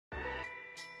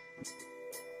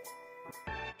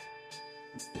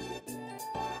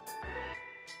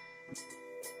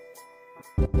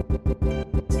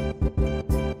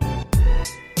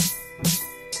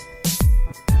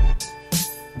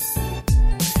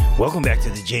Welcome back to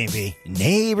the J&B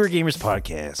Neighbor Gamers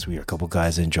Podcast. We are a couple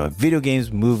guys that enjoy video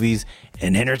games, movies,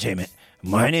 and entertainment.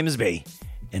 My name is Bay,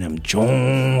 and I'm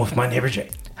joined with my neighbor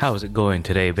Jay. How's it going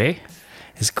today, Bay?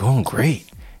 It's going great.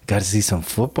 Got to see some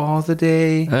football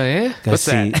today. Oh, yeah? What's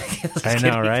that? I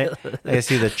know, right? I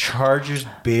see the Chargers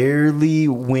barely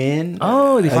win.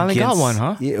 Oh, they finally got one,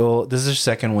 huh? Yeah, well, this is their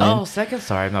second win. Oh, second?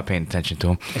 Sorry, I'm not paying attention to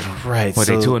them. Right. What,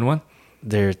 so they 2-1?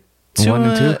 They're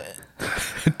 2-2.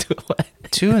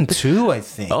 2-2, I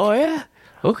think. Oh, yeah?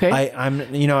 Okay.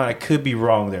 I could be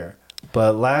wrong there.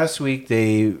 But last week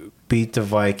they beat the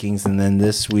Vikings, and then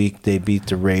this week they beat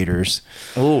the Raiders.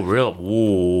 Oh, real?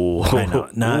 Whoa. I know.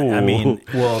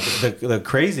 The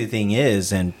crazy thing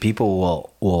is, and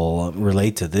people will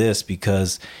relate to this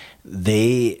because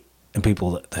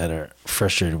people that are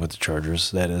frustrated with the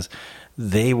Chargers, that is,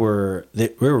 they were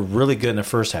really good in the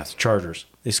first half, the Chargers.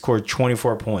 They scored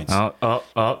 24 points.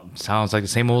 Sounds like the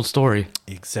same old story.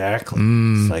 Exactly.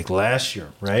 It's like last year,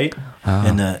 right?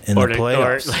 In the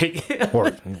playoffs.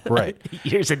 Right.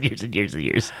 Years and years and years and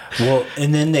years. Well,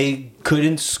 and then they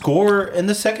couldn't score in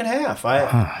the second half.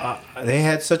 They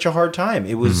had such a hard time.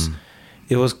 It was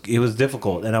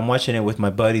difficult. And I'm watching it with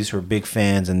my buddies who are big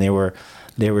fans, and they were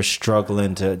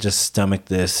struggling to just stomach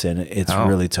this, and it's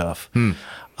really tough.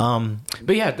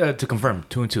 But yeah, to confirm,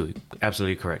 2-2,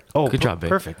 absolutely correct. Oh, good job, babe.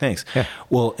 Perfect, thanks. Yeah.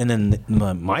 Well, and then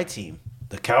my team,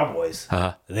 the Cowboys,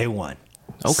 they won.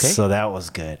 Okay, so that was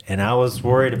good. And I was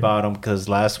worried about them because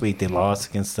last week they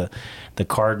lost against the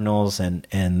Cardinals, and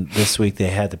this week they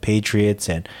had the Patriots.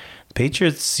 And the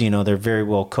Patriots, they're very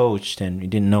well coached, and you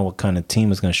didn't know what kind of team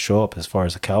was going to show up as far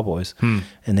as the Cowboys.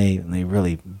 And they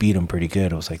really beat them pretty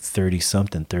good. It was like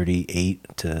 30-something,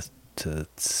 38 to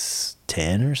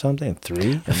 10 or something,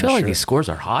 3. I feel like these scores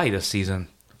are high this season.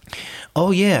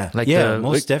 Oh yeah,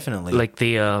 most definitely. Like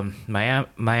the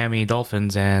Miami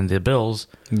Dolphins and the Bills.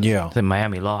 Yeah, the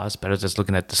Miami lost, but I was just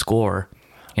looking at the score.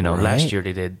 Last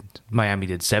year Miami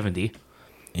did 70.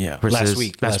 Yeah,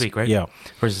 versus last week, right? Yeah,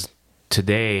 versus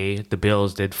today the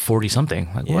Bills did 40 something.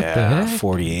 Like what the heck?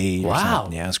 48. Wow,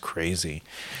 yeah, it's crazy.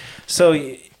 So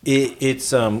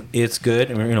it's good.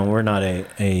 I mean, we're not a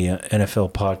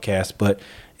NFL podcast, but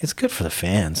it's good for the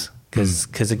fans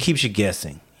because it keeps you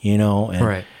guessing, and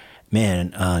right. Man,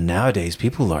 nowadays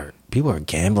people are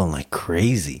gambling like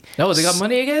crazy. Oh, they got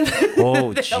money again?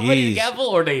 Oh, they got money to gamble,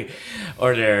 or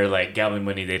they're like gambling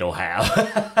money they don't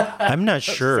have. I'm not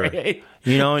sure. And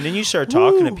then you start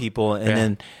talking to people, and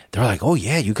then they're like, "Oh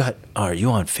yeah, are you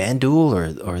on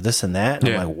FanDuel or this and that?"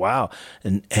 And I'm like, "Wow!"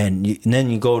 And then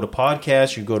you go to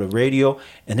podcasts, you go to radio,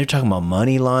 and they're talking about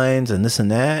money lines and this and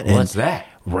that. What's that?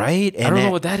 Right? And I don't know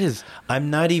what that is.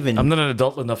 I'm not an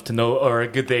adult enough to know, or a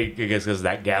good thing, I guess, because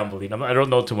that gambling. I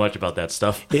don't know too much about that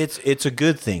stuff. It's a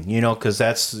good thing, because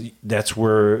that's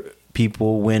where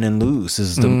people win and lose.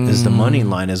 Is the money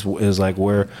line is like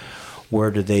where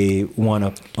do they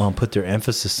want to put their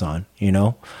emphasis on?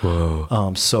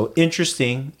 Whoa. So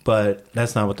interesting, but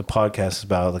that's not what the podcast is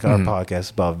about. Like our podcast is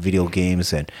about video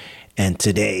games, and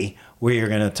today we are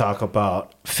going to talk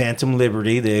about Phantom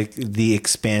Liberty, the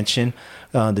expansion,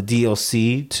 the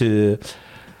DLC to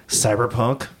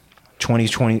Cyberpunk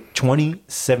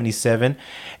 2077.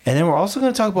 And then we're also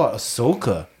going to talk about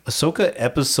Ahsoka. Ahsoka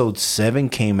episode 7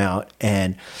 came out,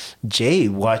 and Jay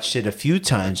watched it a few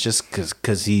times just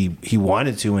because he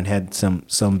wanted to, and had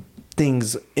some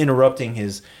things interrupting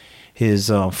his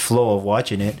flow of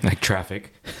watching it, like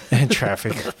traffic.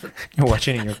 You're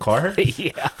watching in your car.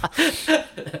 Yeah.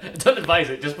 Don't advise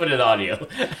it. Just put it in audio.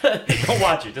 Don't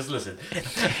watch it. Just listen.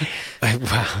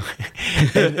 Wow.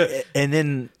 And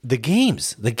then the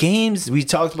games. We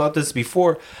talked about this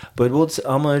before, but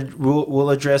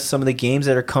we'll address some of the games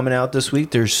that are coming out this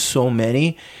week. There's so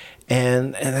many,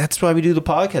 and that's why we do the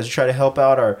podcast. We try to help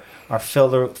out our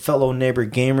fellow neighbor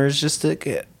gamers just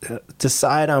to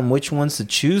decide on which ones to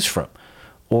choose from,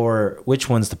 or which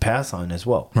ones to pass on as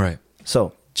well. Right.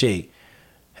 So, Jay,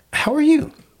 how are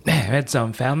you? I had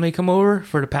some family come over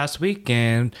for the past week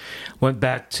and went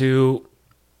back to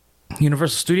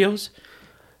Universal Studios.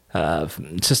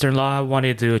 Sister-in-law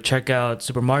wanted to check out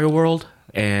Super Mario World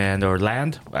or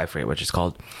Land. I forget what it's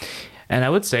called. And I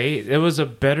would say it was a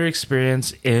better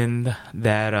experience in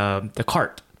that the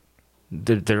cart.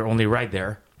 They're only right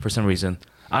there for some reason.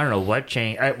 I don't know what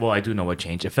changed. I do know what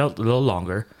changed. It felt a little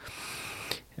longer.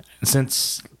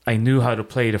 Since I knew how to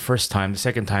play the first time, the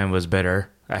second time was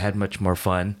better. I had much more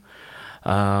fun.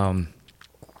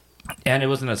 and it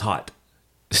wasn't as hot,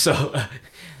 so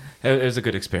it was a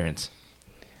good experience.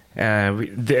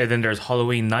 Then there's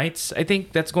Halloween Nights, I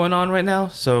think that's going on right now.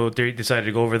 So they decided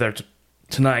to go over there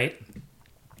tonight,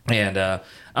 and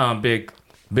I'm big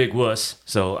wuss,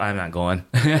 so I'm not going.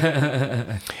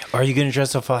 Are you going to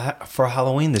dress up for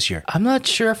Halloween this year? I'm not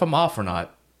sure if I'm off or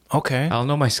not. Okay. I'll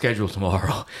know my schedule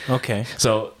tomorrow. Okay.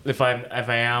 So if I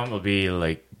am, it'll be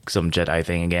like some Jedi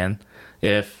thing again.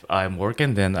 If I'm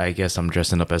working, then I guess I'm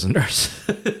dressing up as a nurse.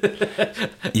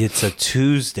 It's a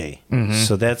Tuesday,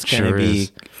 so that's going to be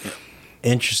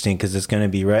interesting because it's going to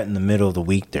be right in the middle of the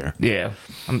week there. Yeah,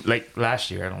 like last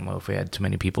year, I don't know if we had too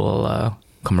many people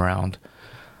come around.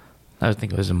 I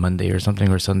think it was a Monday or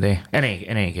something, or Sunday. In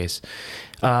any case,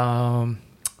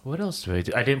 what else did I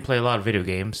do? I didn't play a lot of video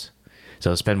games,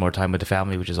 so I spend more time with the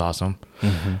family, which is awesome.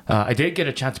 I did get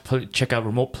a chance to check out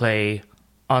Remote Play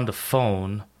on the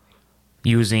phone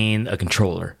using a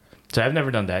controller. So I've never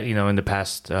done that. You know, in the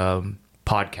past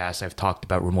podcasts, I've talked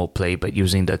about Remote Play, but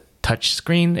using the touch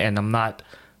screen, and I'm not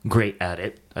great at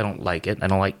it. I don't like it. I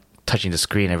don't like touching the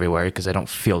screen everywhere because I don't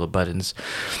feel the buttons.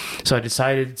 So I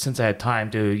decided, since I had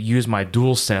time, to use my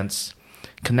DualSense,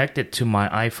 connect it to my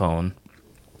iPhone,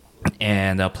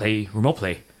 and play Remote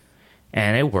Play.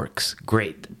 And it works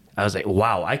great. I was like,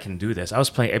 wow, I can do this. I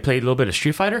played a little bit of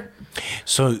Street Fighter.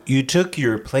 So you took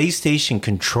your PlayStation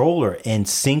controller and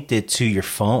synced it to your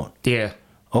phone. Yeah.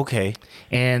 Okay.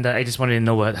 And I just wanted to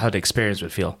know how the experience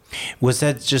would feel. Was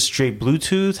that just straight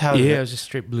Bluetooth? Yeah, it was just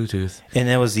straight Bluetooth. And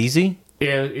that was easy?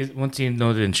 Yeah, once you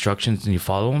know the instructions and you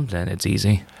follow them, then it's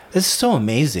easy. It's so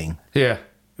amazing. Yeah.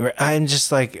 I'm just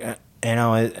like,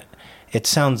 it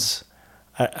sounds,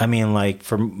 I mean, like,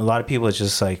 for a lot of people, it's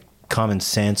just like common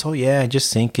sense. Oh, yeah, just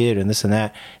sync it and this and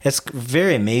that. It's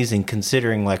very amazing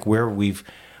considering, like, where we've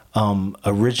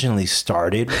originally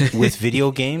started with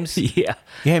video games. Yeah.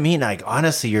 Yeah, I mean, like,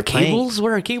 honestly, you're cables?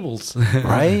 Where are cables?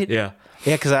 Right? Yeah.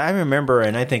 Yeah, because I remember,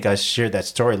 and I think I shared that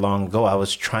story long ago, I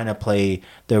was trying to play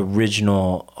the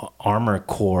original Armored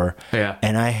Core,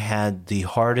 and I had the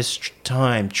hardest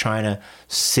time trying to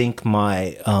sync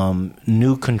my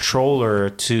new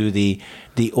controller to the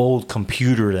old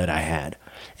computer that I had,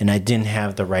 and I didn't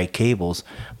have the right cables.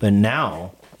 But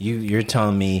now, you're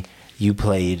telling me you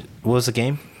played, what was the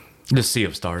game? The Sea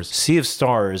of Stars. Sea of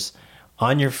Stars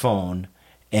on your phone,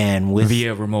 and with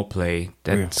via Remote Play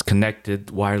that's connected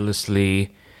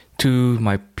wirelessly to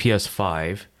my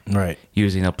PS5, right,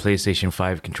 using a PlayStation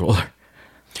 5 controller.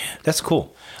 That's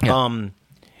cool. Yeah.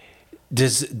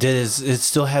 Does it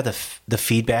still have the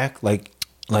feedback, like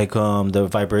the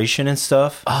vibration and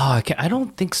stuff? Oh, I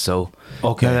don't think so.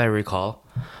 Okay, now that I recall,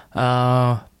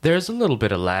 there's a little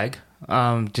bit of lag,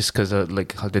 just because of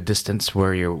like the distance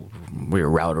where your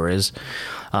router is.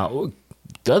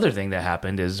 The other thing that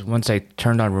happened is once I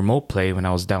turned on Remote Play when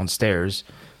I was downstairs,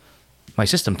 my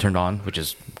system turned on, which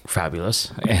is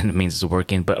fabulous, and it means it's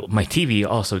working, but my TV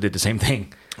also did the same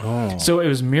thing. Oh. So it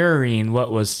was mirroring what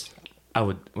I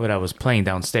was playing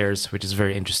downstairs, which is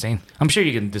very interesting. I'm sure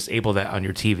you can disable that on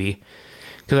your TV.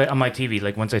 Because on my TV,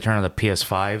 like once I turn on the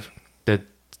PS5, the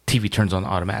TV turns on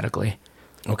automatically.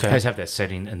 Okay. I just have that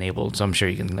setting enabled, so I'm sure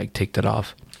you can like take that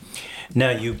off.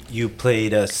 Now you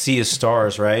played Sea of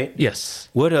Stars, right? Yes.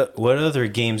 What other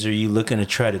games are you looking to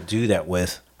try to do that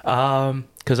with?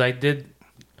 Because I did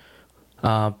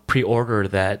pre-order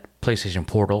that PlayStation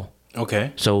Portal.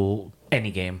 Okay. So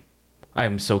any game,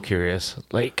 I'm so curious.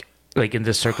 Like in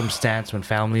this circumstance when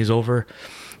family's over,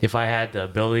 if I had the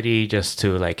ability just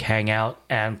to like hang out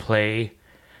and play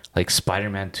like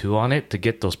Spider-Man 2 on it to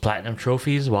get those platinum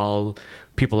trophies while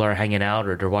people are hanging out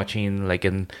or they're watching like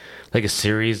a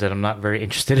series that I'm not very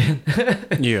interested in.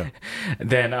 Yeah.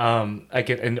 Then I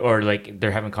could, or like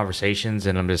they're having conversations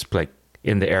and I'm just like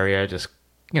in the area just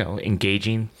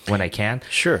engaging when I can.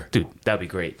 Sure. Dude, that'd be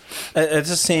great. It's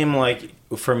the same, like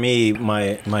for me,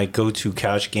 my go-to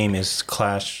couch game is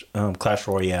Clash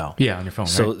Royale. Yeah, on your phone.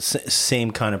 So right?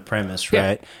 Same kind of premise,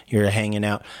 right? Yeah. You're hanging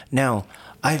out. Now,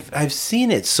 I've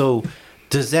seen it. So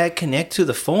does that connect to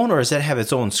the phone or does that have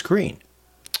its own screen?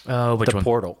 Which one?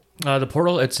 Portal. The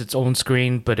Portal, it's its own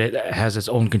screen, but it has its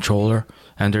own controller,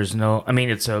 and there's no. I mean,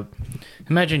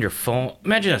 imagine your phone.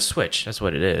 Imagine a Switch. That's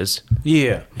what it is.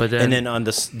 Yeah, but then, and then on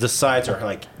the sides are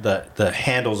like the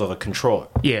handles of a controller.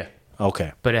 Yeah.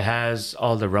 Okay. But it has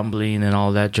all the rumbling and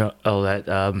all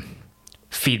that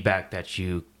feedback that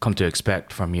you come to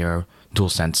expect from your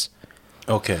DualSense.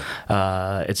 Okay.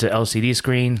 It's an LCD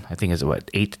screen. I think it's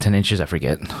 8 to 10 inches. I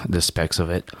forget the specs of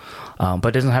it. But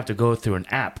it doesn't have to go through an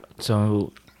app.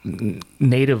 So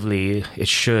natively, it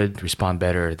should respond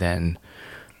better than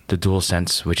the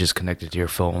DualSense, which is connected to your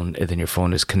phone, and then your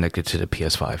phone is connected to the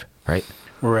PS5, right?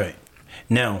 Right.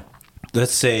 Now,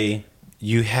 let's say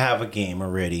you have a game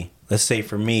already. Let's say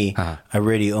for me, I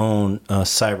already own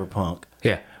Cyberpunk.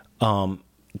 Yeah.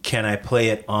 Can I play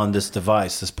it on this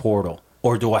device, this Portal?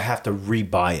 Or do I have to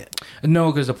rebuy it?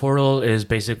 No, because the Portal is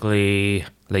basically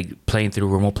like playing through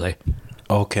remote play.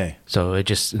 Okay. So it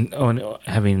just instead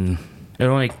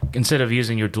of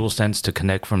using your DualSense to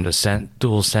connect from the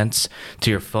DualSense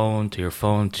to your phone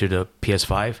to the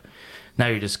PS5, now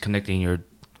you're just connecting your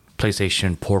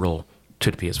PlayStation Portal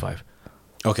to the PS5.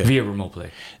 Okay. Via remote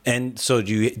play. And so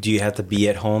do you have to be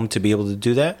at home to be able to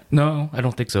do that? No, I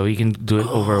don't think so. You can do it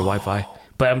over Wi-Fi.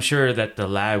 But I'm sure that the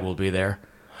lag will be there.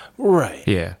 Right.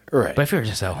 Yeah. Right. But if you're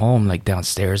just at home, like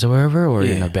downstairs or wherever, or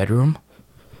in a bedroom,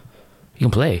 you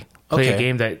can play. Play a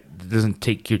game that doesn't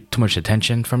take too much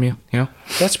attention from you, you know?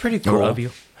 That's pretty cool. Or of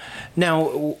you.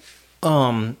 Now,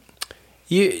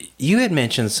 you had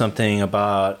mentioned something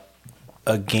about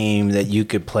a game that you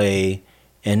could play,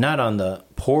 and not on the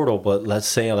Portal, but let's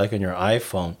say like on your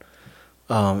iPhone.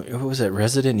 What was it,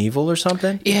 Resident Evil or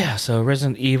something? Yeah, so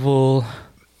Resident Evil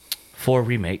 4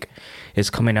 Remake is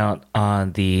coming out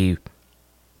on the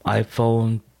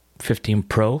iPhone 15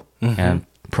 Pro and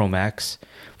Pro Max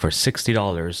for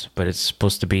 $60, but it's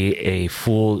supposed to be a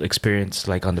full experience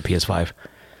like on the PS5.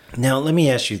 Now, let me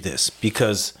ask you this,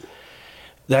 because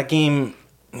that game,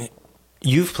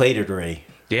 you've played it already.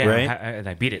 Yeah, right? and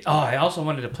I beat it. Oh, I also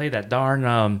wanted to play that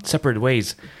darn Separate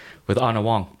Ways with Anna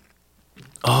Wong.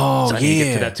 Oh, so I need to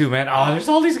get to that too, man. Oh, there's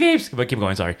all these games. But keep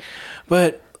going, sorry.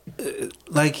 But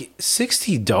like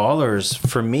 $60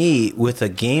 for me with a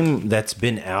game that's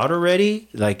been out already,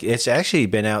 like it's actually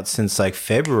been out since like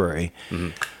February.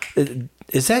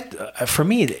 Is that, for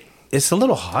me, it's a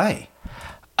little high.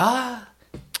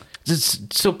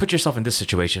 So put yourself in this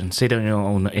situation. Say that you don't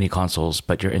own any consoles,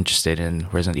 but you're interested in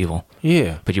Resident Evil.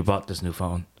 Yeah. But you bought this new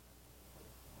phone.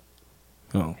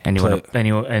 Oh, and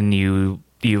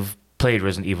you've played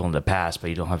Resident Evil in the past, but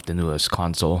you don't have the newest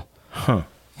console. Huh.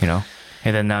 You know?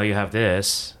 And then now you have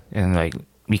this, and like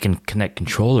you can connect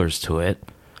controllers to it.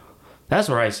 That's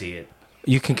where I see it.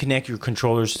 You can connect your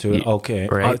controllers to it, okay,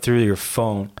 right? Through your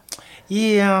phone.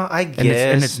 Yeah, I guess.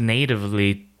 And it's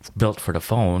natively built for the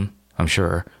phone, I'm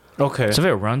sure. Okay. So if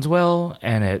it runs well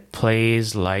and it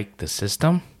plays like the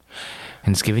system,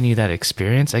 and it's giving you that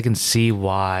experience, I can see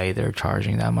why they're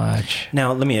charging that much.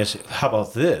 Now, let me ask you, how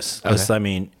about this? Okay. I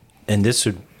mean, and this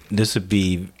would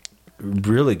be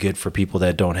really good for people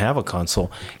that don't have a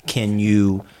console. Can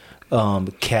you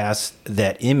cast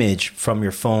that image from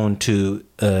your phone to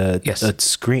a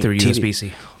screen? Through TV?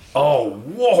 USB-C. Oh,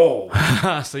 whoa.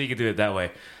 So you can do it that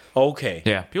way. Okay.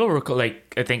 Yeah. People were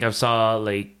like, I think I saw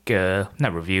like,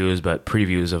 not reviews, but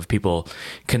previews of people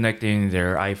connecting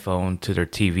their iPhone to their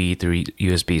TV through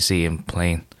USB-C and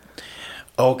playing.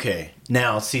 Okay.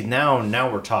 Now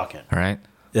we're talking. All right.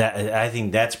 I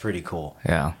think that's pretty cool.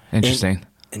 Yeah. Interesting.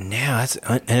 And now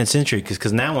it's interesting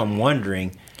because now I'm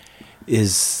wondering,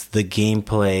 is the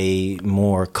gameplay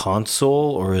more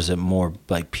console or is it more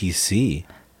like PC?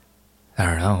 I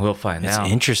don't know. We'll find out.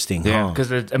 It's interesting, yeah, huh?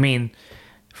 Because, I mean,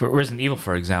 for Resident Evil,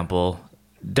 for example,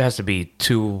 there has to be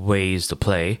two ways to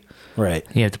play. Right.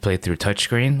 You have to play through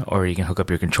touchscreen, or you can hook up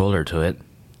your controller to it.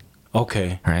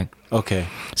 Okay. Right. Okay.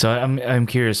 So I'm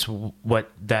curious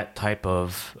what that type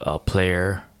of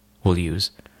player will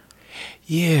use.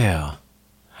 Yeah.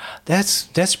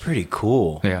 That's pretty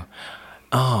cool. Yeah.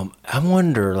 I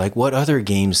wonder, like, what other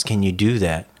games can you do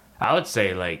that? I would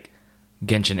say like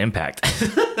Genshin Impact.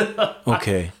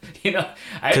 Okay. You know,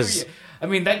 I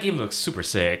mean, that game looks super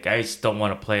sick. I just don't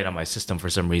want to play it on my system for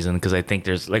some reason because I think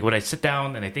there's like when I sit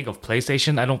down and I think of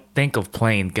PlayStation, I don't think of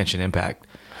playing Genshin Impact.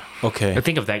 Okay. I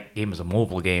think of that game as a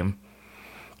mobile game.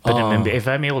 But then if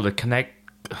I'm able to connect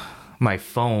my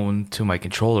phone to my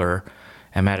controller,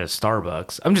 I'm at a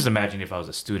Starbucks. I'm just imagining if I was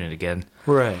a student again.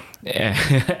 Right.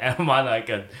 And I'm on like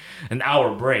an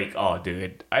hour break. Oh,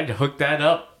 dude, I'd hook that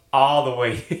up all the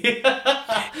way.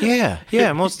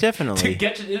 Yeah, most definitely. To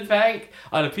Genshin Impact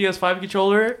on a PS5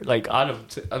 controller, like on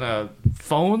a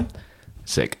phone,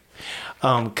 sick.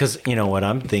 Because you know what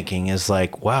I'm thinking is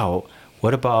like, wow,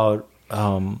 what about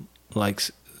like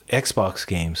Xbox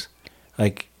games?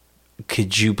 Like,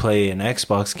 could you play an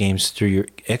Xbox game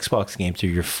through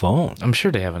your phone? I'm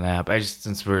sure they have an app.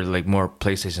 Since we're like more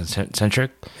PlayStation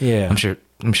centric, Yeah,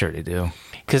 I'm sure they do.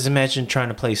 Because imagine trying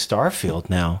to play Starfield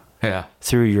now. Yeah,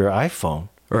 through your iPhone.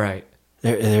 right.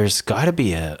 There's got to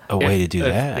be a way to do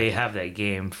that. They have that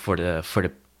game for the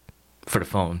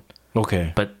phone.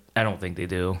 Okay, But I don't think they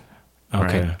do.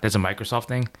 Okay. Right? That's a Microsoft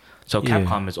thing. So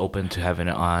Capcom is open to having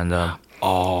it on the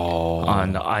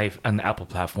Apple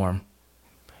platform.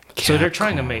 So they're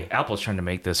trying to make Apple's trying to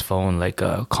make this phone like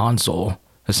a console,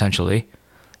 essentially.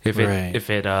 If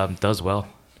it does well.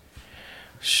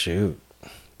 Shoot,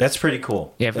 that's pretty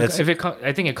cool. Yeah,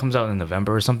 I think it comes out in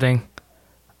November or something.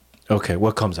 Okay,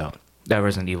 what comes out? That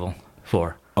Resident Evil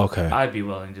 4. Okay, I'd be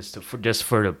willing to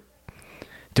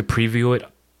preview it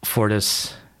for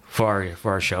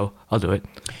our show. I'll do it.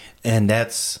 and I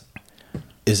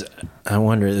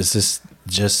wonder, is this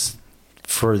just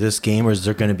for this game, or is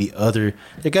there going to be other?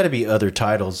 There got to be other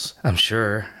titles. I'm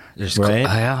sure. Right?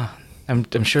 Yeah.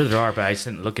 I'm sure there are, but I just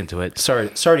didn't look into it. Sorry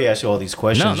to ask you all these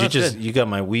questions. No, You got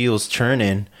my wheels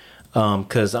turning,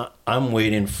 because I'm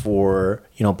waiting for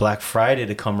Black Friday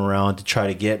to come around to try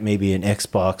to get maybe an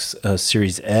Xbox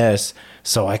Series S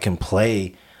so I can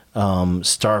play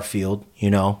Starfield.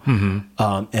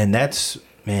 And that's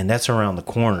around the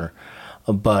corner.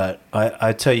 But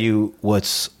I tell you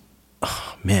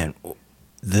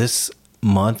this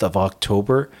month of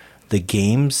October, the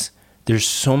games. There's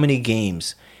so many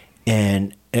games.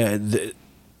 And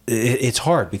it's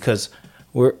hard because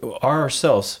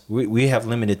we have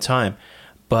limited time,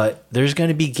 but there's going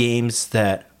to be games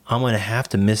that I'm going to have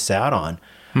to miss out on.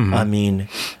 Mm-hmm. I mean,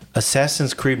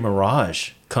 Assassin's Creed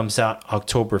Mirage comes out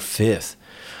October 5th.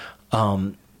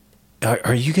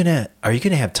 Are you gonna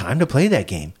have time to play that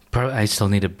game? Probably, I still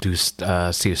need to do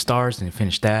Sea of Stars and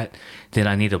finish that. Then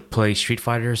I need to play Street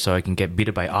Fighter so I can get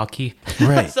beaten by Aki.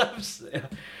 Right. So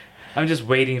I'm just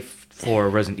waiting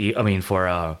for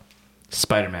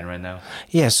Spider-Man right now.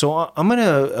 Yeah, so I'm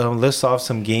gonna list off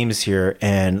some games here,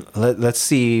 and let's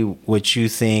see what you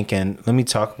think, and let me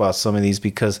talk about some of these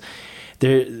because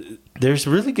there's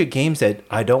really good games that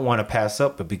I don't want to pass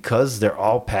up, but because they're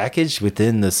all packaged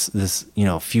within this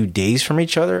few days from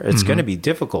each other, it's going to be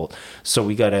difficult. So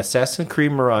we got Assassin's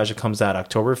Creed Mirage that comes out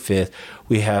October 5th.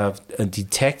 We have a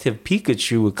Detective Pikachu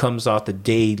who comes out the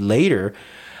day later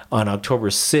on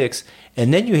October 6th.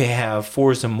 And then you have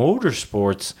Forza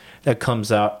Motorsports that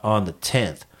comes out on the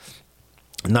 10th.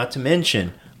 Not to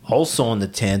mention, also on the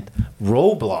 10th,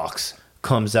 Roblox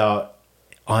comes out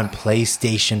on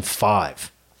PlayStation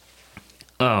 5.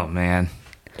 Oh, man.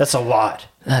 That's a lot.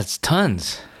 That's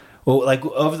tons. Well, like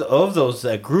of those,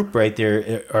 that group right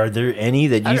there, are there any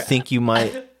that you think you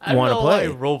might want to play?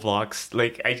 Roblox.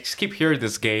 Like, I just keep hearing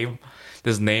this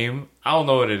name. I don't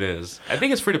know what it is. I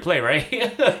think it's free to play, right?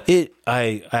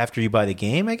 After you buy the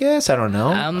game, I guess. I don't know.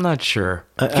 I'm not sure.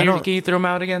 Can you throw them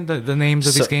out again? The names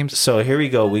of these games. So here we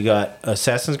go. We got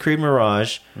Assassin's Creed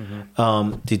Mirage,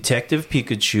 Detective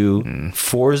Pikachu,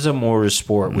 Forza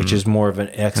Motorsport, which is more of an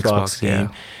Xbox game,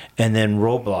 and then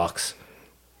Roblox.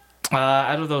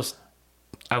 Out of those,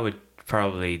 I would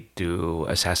probably do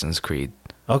Assassin's Creed.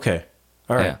 Okay,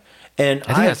 all right. Yeah. And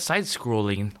I think that's side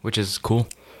scrolling, which is cool.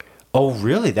 Oh,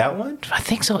 really? That one? I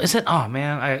think so. Is it? Oh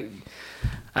man, I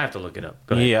have to look it up.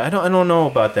 Go ahead. Yeah, I don't know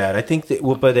about that. I think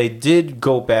but they did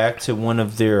go back to one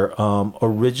of their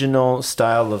original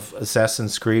style of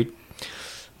Assassin's Creed,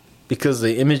 because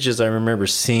the images I remember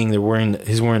seeing,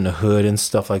 he's wearing the hood and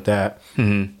stuff like that.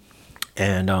 Mm-hmm.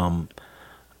 And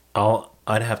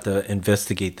I'd have to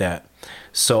investigate that.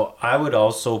 So I would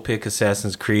also pick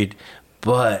Assassin's Creed,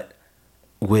 but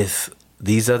with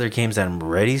these other games that I'm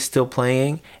already still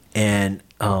playing, and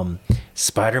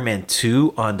Spider-Man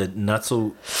 2 on the not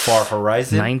so far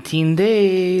horizon. 19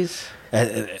 days.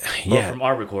 Yeah. Well, from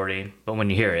our recording, but when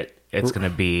you hear it, it's going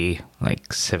to be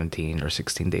like 17 or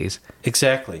 16 days.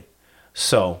 Exactly.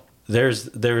 So there's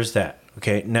that.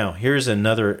 Okay, now here's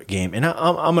another game, and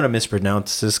I'm going to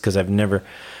mispronounce this because I've never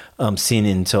seen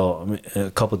it until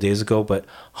a couple of days ago, but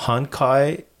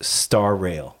Honkai Star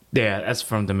Rail. Yeah, that's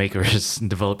from the makers and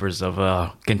developers of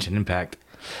Genshin Impact.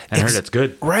 I heard it's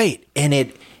good. Right,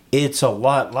 and it's a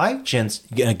lot like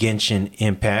Genshin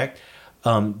Impact.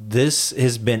 This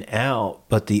has been out,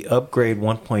 but the upgrade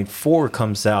 1.4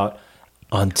 comes out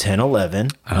on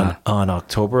 10/11 on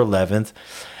October 11th.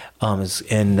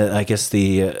 And I guess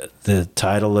the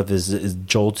title of it is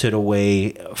Jolted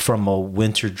Away from a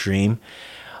Winter Dream.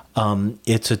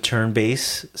 It's a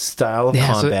turn-based style of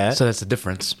combat. So that's the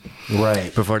difference.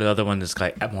 Right. Before the other one is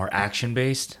like more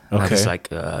action-based. Okay. It's like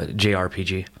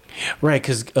JRPG. Right,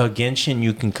 because Genshin,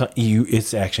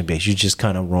 it's action-based. You just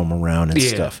kind of roam around and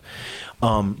stuff.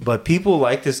 But people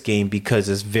like this game because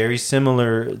it's very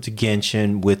similar to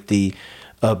Genshin with the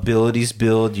abilities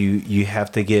build. You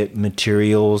have to get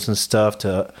materials and stuff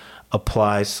to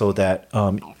apply so that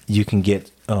you can get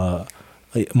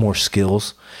more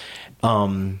skills.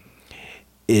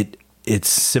 It's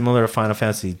similar to Final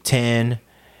Fantasy X.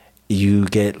 You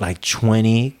get like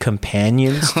 20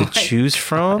 companions to choose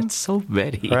from. That's so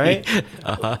many. Right?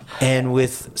 And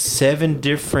with 7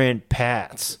 different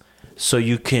paths. so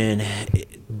you can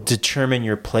determine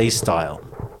your play style,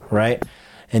 right?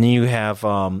 And then you have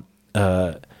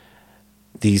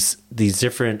these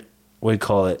different, what do you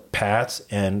call it, paths,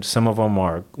 and some of them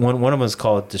are one of them is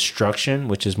called destruction,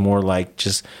 which is more like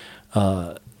just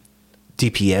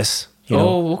DPS. You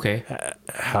know, okay.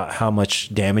 How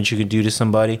much damage you can do to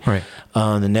somebody. Right.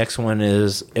 The next one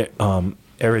is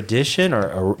erudition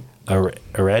or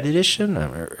erudition,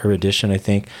 I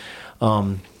think.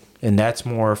 And that's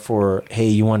more for, hey,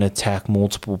 you want to attack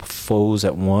multiple foes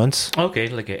at once. Okay,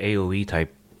 like an AoE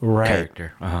type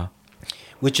character. Uh-huh.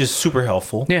 Which is super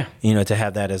helpful. Yeah. You know, to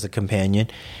have that as a companion.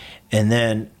 And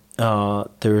then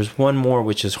there's one more,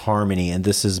 which is harmony. And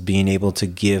this is being able to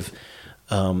give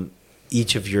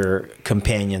each of your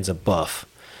companions a buff.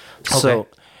 Okay. So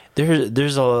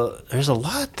there's a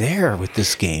lot there with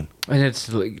this game. And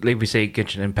it's like we say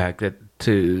Genshin Impact, that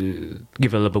to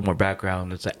give a little bit more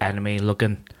background, it's an anime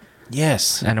looking.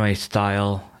 Yes. Anime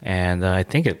style. And I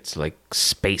think it's like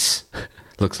space.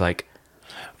 Looks like.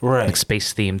 Right. Like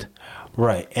space themed.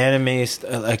 Right. Anime,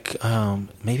 like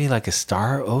maybe like a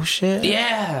Star Ocean?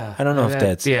 Yeah. I don't know if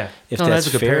that's that's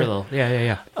a good fair. parallel.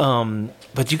 Yeah.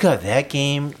 But you got that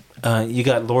game. You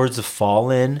got Lords of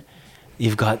Fallen.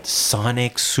 You've got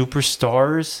Sonic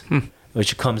Superstars,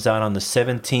 which comes out on the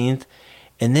 17th.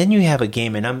 And then you have a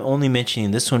game, and I'm only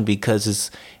mentioning this one because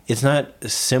it's not a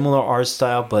similar art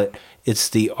style, but it's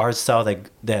the art style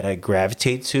that I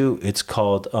gravitate to. It's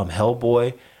called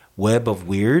Hellboy, Web of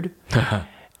Weird.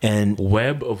 And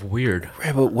Web of Weird.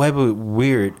 Web of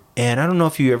Weird. And I don't know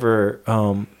if you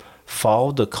ever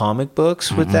followed the comic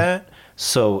books with that.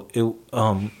 So,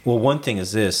 one thing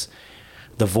is this.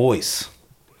 The voice.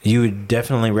 You would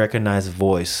definitely recognize the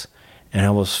voice. And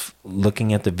I was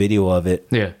looking at the video of it.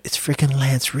 Yeah. It's freaking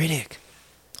Lance Reddick.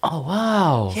 Oh,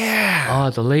 wow. Yeah.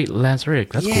 Oh, the late Lance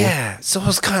Reddick. That's cool. Yeah. So it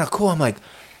was kind of cool. I'm like,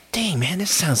 dang, man,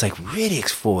 this sounds like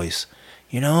Riddick's voice.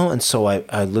 You know? And so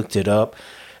I looked it up.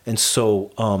 And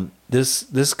so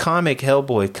this comic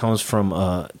Hellboy comes from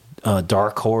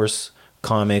Dark Horse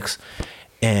Comics,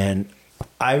 and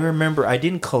I remember I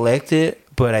didn't collect it,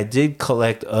 but I did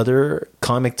collect other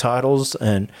comic titles,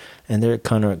 and they're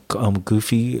kind of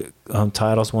goofy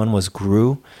titles. One was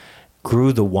Gru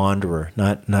the Wanderer,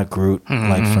 not Groot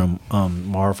like from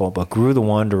Marvel, but Gru the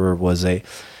Wanderer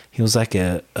he was like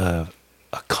a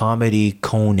comedy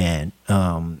Conan.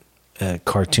 A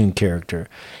cartoon character,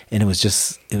 and it was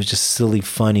just silly,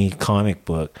 funny comic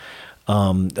book.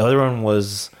 The other one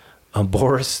was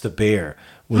Boris the Bear,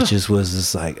 which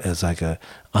was like a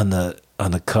on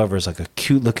the cover is like a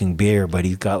cute looking bear, but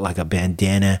he's got like a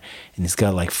bandana and he's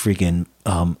got like freaking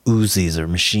Uzis or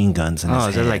machine guns in his hand.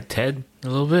 Is that like Ted a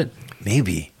little bit?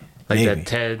 Maybe. That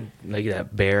Ted, like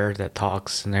that bear that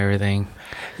talks and everything.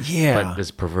 Yeah. But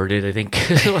is perverted, I think.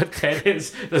 What Ted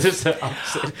is. That's just the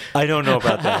opposite. I don't know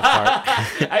about that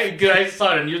part. I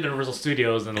saw it in Universal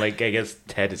Studios, and like I guess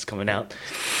Ted is coming out.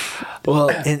 Well,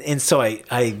 and so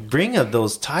I bring up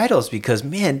those titles because,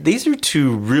 man, these are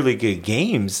two really good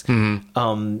games.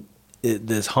 Mm-hmm.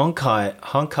 This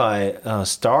Honkai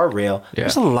Star Rail. Yeah.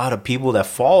 There's a lot of people that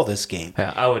follow this game.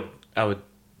 Yeah, I would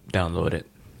download it.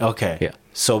 Okay. Yeah.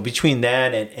 So between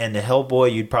that and the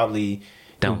Hellboy, you'd probably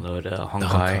download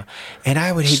Honkai. And I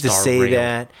would hate to say Rail.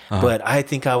 that, but I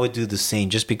think I would do the same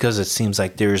just because it seems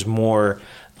like there's more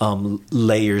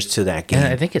layers to that game. And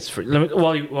I think it's free.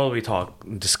 While we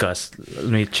discuss, let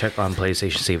me check on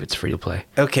PlayStation, see if it's free to play.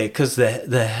 Okay, because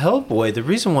the Hellboy, the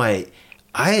reason why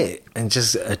I am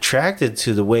just attracted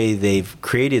to the way they've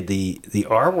created the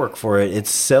artwork for it, it's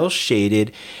cel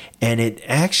shaded, and it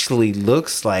actually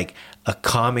looks like a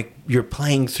comic. You're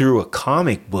playing through a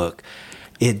comic book.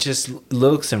 It just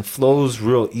looks and flows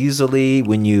real easily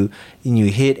when you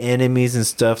hit enemies and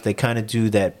stuff. They kind of do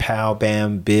that pow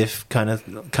bam biff kind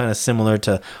of similar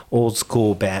to old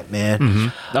school Batman.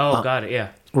 Mm-hmm. Oh, got it. Yeah.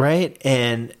 Right,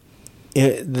 and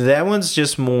that one's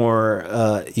just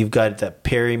more. You've got the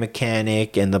parry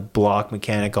mechanic and the block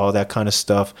mechanic, all that kind of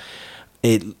stuff.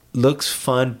 It looks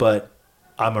fun, but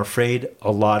I'm afraid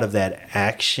a lot of that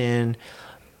action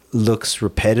looks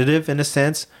repetitive in a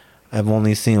sense. I've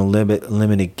only seen a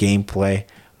limited gameplay,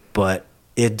 but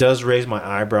it does raise my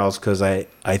eyebrows because I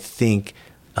think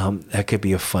that could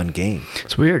be a fun game.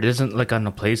 It's weird. It isn't like on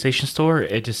the PlayStation Store.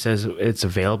 It just says it's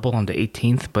available on the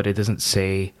 18th, but it doesn't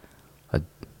say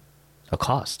a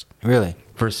cost. Really?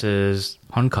 Versus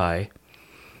Honkai,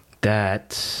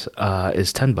 that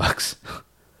is $10.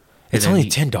 It's only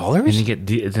 $10, and you get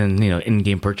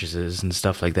in-game purchases and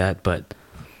stuff like that. But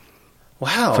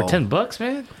wow, for $10,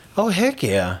 man. Oh heck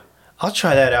yeah! I'll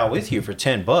try that out with you for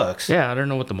 $10. Yeah, I don't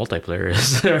know what the multiplayer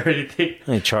is or anything.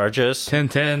 They charge us. 10.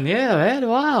 Yeah, man.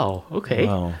 Wow. Okay.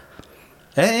 Wow.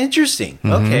 Interesting.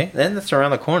 Okay, then that's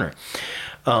around the corner.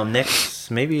 Next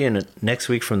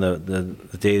week from the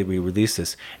day that we release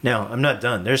this. Now, I'm not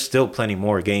done. There's still plenty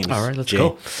more games. All right, let's Jay.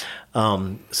 go. So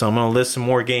I'm going to list some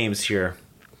more games here.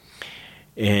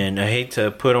 And I hate to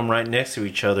put them right next to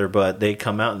each other, but they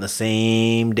come out in the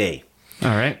same day. All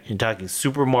right. You're talking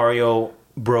Super Mario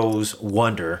Bros.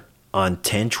 Wonder on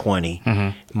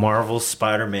 1020. Marvel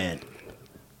Spider-Man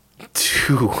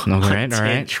 2 on right, all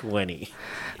right. 1020.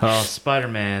 Well,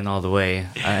 Spider-Man all the way,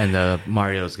 and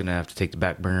Mario's gonna have to take the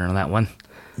back burner on that one.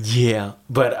 Yeah,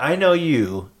 but I know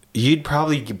you'd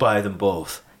probably buy them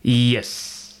both.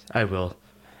 Yes, I will,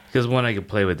 because one I can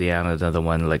play with Deanna, the other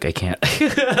one like I can't.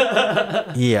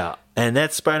 Yeah, and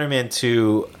that's Spider-Man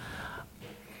 2.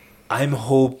 I'm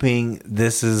hoping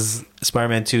this is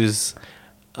Spider-Man 2's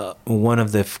one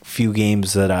of the few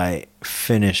games that I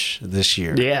finish this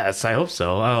year. Yes, I hope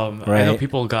so. Right? I know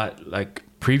people got like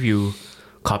preview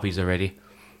copies already.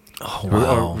 Oh,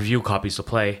 wow. Or review copies to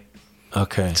play.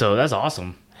 Okay. So that's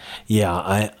awesome.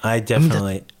 Yeah, I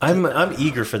definitely I'm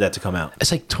eager for that to come out.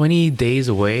 It's like 20 days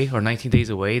away or 19 days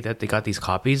away that they got these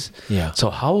copies. Yeah. So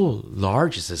how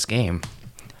large is this game?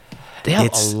 They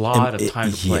have a lot of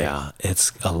time to play. Yeah,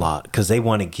 it's a lot because they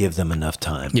want to give them enough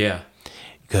time. Yeah.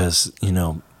 Because,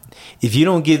 if you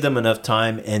don't give them enough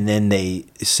time and then they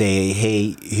say,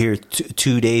 hey, here,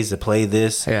 2 days to play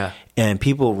this, Yeah. and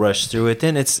people rush through it,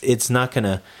 then it's not going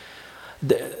to...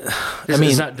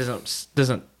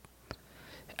 doesn't.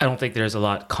 I don't think there's a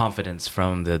lot of confidence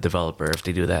from the developer if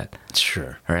they do that.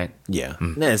 Sure. All right. Yeah.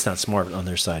 No, it's not smart on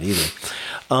their side either.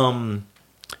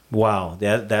 Wow.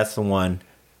 That's the one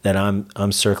that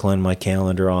I'm circling my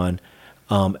calendar on.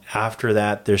 After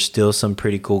that, there's still some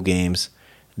pretty cool games.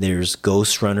 There's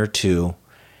Ghost Runner 2.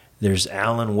 There's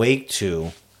Alan Wake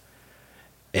 2.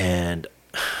 And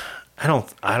I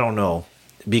don't know.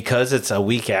 Because it's a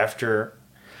week after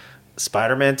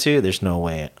Spider-Man 2, there's no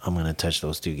way I'm going to touch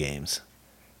those two games.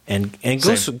 And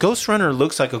Ghost Runner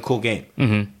looks like a cool game.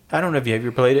 Mm-hmm. I don't know if you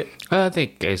ever played it. I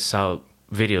think I saw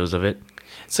videos of it.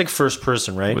 It's like first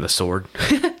person, right? With a sword.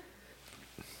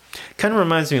 Kind of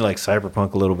reminds me of like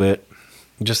Cyberpunk a little bit.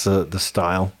 Just the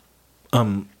style.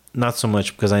 Not so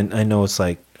much because I know it's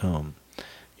like are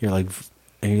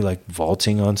you like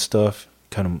vaulting on stuff,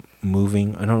 kind of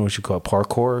moving. I don't know what you call it,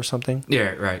 parkour or something.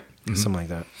 Yeah, right. Mm-hmm. Something like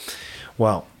that.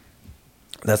 Well,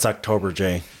 that's October,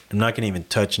 Jay. I'm not going to even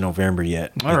touch November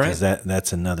yet. All right. Because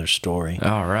that's another story.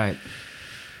 All right.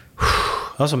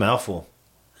 That was a mouthful.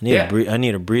 I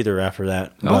need a breather after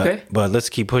that. Okay. But let's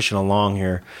keep pushing along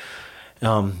here.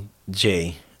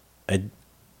 Jay,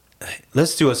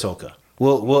 let's do Ahsoka.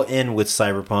 We'll end with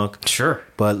Cyberpunk. Sure.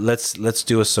 But let's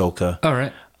do Ahsoka. All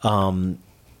right.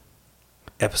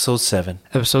 Episode 7.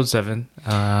 Episode 7.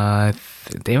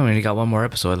 They only got one more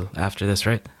episode after this,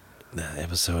 right?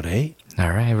 Episode 8.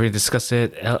 All right. We discussed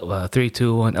it. 3,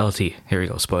 2, 1, LT. Here we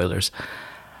go. Spoilers.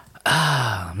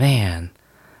 Ah, man.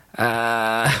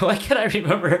 Why can't I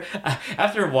remember?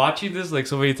 After watching this like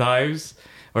so many times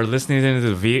or listening to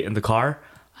it in the car,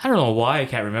 I don't know why I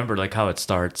can't remember like how it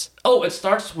starts. Oh, it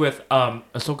starts with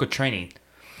Ahsoka training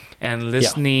and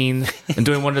listening and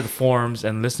doing one of the forms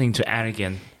and listening to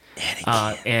Anakin.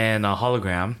 And a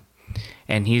hologram,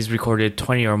 and he's recorded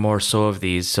 20 or more so of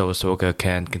these so Ahsoka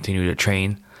can continue to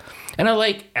train. And I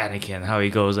like Anakin, how he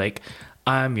goes like,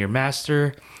 I'm your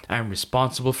master, I'm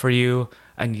responsible for you,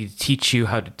 I need to teach you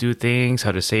how to do things,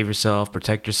 how to save yourself,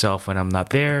 protect yourself when I'm not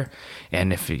there,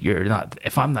 and if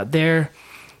I'm not there,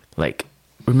 like,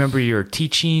 remember your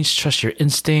teachings, trust your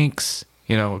instincts,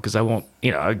 because I won't,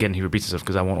 again, he repeats himself,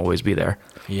 because I won't always be there.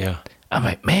 Yeah. I'm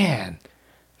like, man,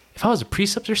 if I was a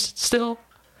preceptor still,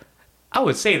 I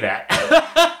would say that.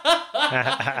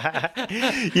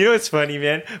 You know what's funny,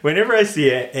 man? Whenever I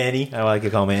see Annie, I like to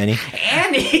call him Annie.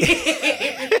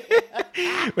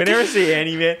 Whenever I see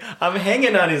Annie, man, I'm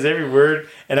hanging on his every word,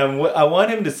 and I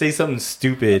want him to say something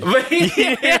stupid. You know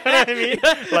what I mean?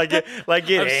 Like get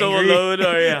I'm angry. so alone.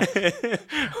 Oh yeah.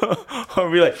 Or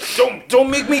be like, don't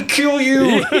make me kill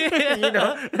you.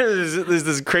 There's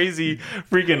this crazy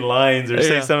freaking lines, or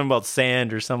say something about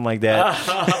sand or something like that.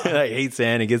 I hate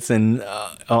sand. It gets in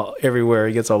everywhere.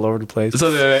 It gets all over the place. So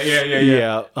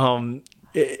yeah.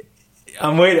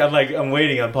 I'm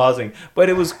waiting. I'm pausing. But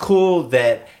it was cool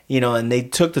that, and they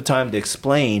took the time to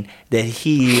explain that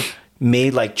he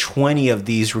made like 20 of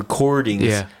these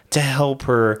recordings to help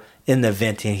her in the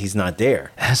event he's not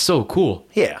there. That's so cool.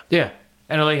 Yeah. Yeah.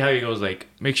 And I like how he goes like,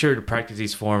 make sure to practice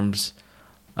these forms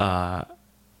a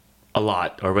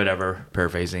lot or whatever,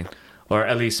 paraphrasing, or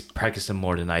at least practice them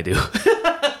more than I do.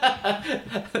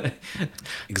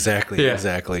 Exactly. Yeah.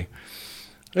 Exactly.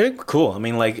 Cool. I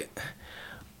mean, like,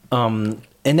 and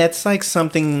that's like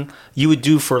something you would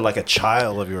do for like a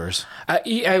child of yours.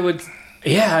 I would,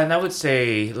 yeah, and I would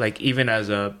say like even as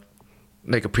a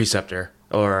preceptor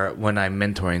or when I'm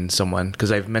mentoring someone,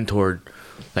 because I've mentored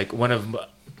like one of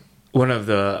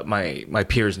my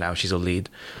peers now. She's a lead,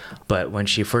 but when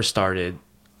she first started,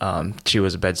 she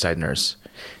was a bedside nurse,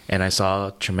 and I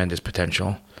saw tremendous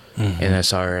potential, and I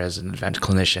saw her as an advanced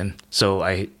clinician. So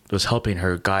I was helping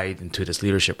her guide into this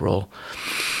leadership role.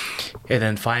 And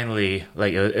then finally,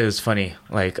 like it was funny,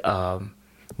 like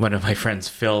one of my friends,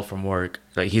 Phil from work,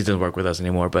 like he doesn't work with us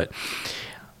anymore, but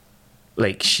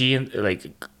like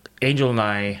Angel and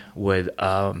I would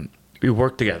we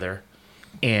work together,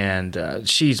 and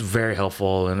she's very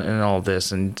helpful and all of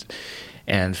this, and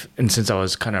since I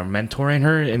was kind of mentoring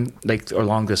her and like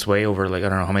along this way over like I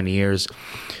don't know how many years,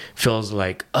 Phil's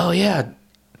like, oh yeah,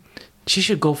 she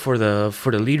should go for the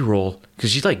lead role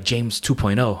because she's like James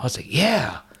 2.0. I was like,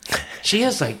 yeah. She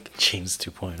has like James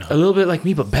 2.0. a little bit like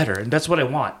me, but better, and that's what I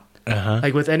want. Uh-huh.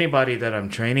 Like with anybody that I'm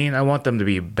training, I want them to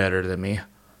be better than me.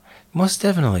 Most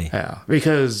definitely. Yeah,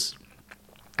 because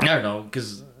I don't know,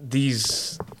 because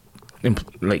these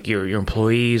like your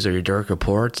employees or your direct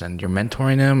reports, and you're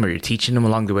mentoring them or you're teaching them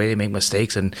along the way. They make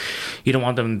mistakes, and you don't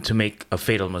want them to make a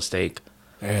fatal mistake.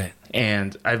 Right.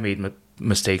 And I've made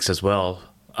mistakes as well,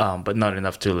 but not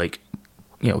enough to like,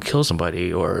 kill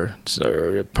somebody or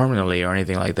permanently or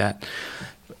anything like that.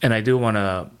 And I do want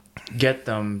to get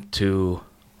them to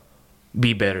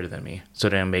be better than me, so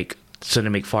they make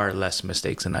far less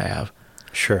mistakes than I have.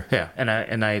 Sure. Yeah,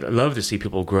 and I love to see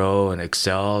people grow and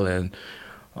excel, and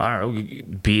I don't know,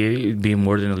 be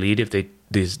more than a lead if they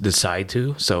decide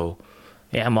to. So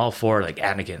yeah, I'm all for like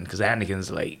Anakin, because Anakin's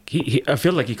like he I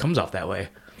feel like he comes off that way.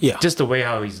 Yeah. Just the way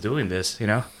how he's doing this,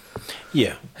 Yeah.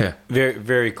 Yeah. Very,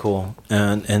 very cool.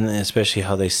 And especially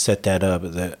how they set that up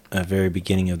at the very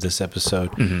beginning of this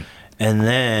episode. Mm-hmm. And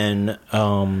then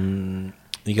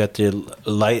you got the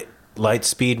light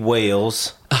speed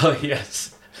whales Oh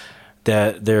yes.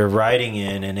 that they're riding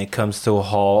in, and it comes to a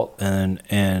halt,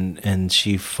 and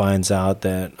she finds out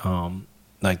that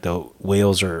like the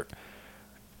whales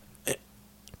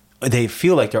they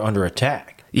feel like they're under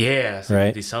attack. Yeah. So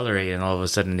Right. They decelerate, and all of a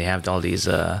sudden they have all these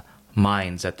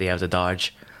mines that they have to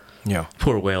dodge. Yeah.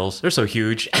 Poor whales. They're so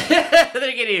huge. They're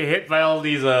getting hit by all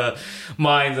these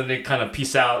mines, and they kind of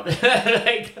peace out.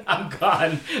 Like, I'm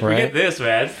gone. Right. Forget this,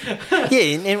 man. Yeah,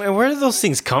 and where did those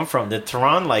things come from? Did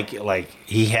Tehran like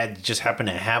he had just happened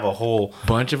to have a whole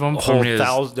Bunch of them whole from his,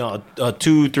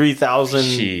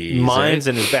 2,000-3,000 mines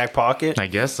in his back pocket? I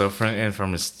guess so,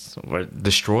 from his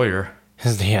destroyer.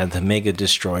 Yeah, the mega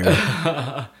destroyer.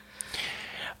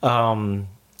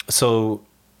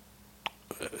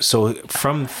 So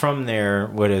from there,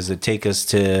 what does it take us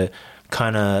to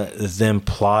kind of them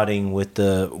plotting with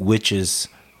the witches,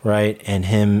 right? And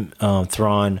him,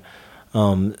 Thrawn,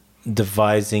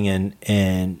 devising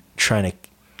and trying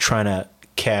to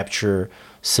capture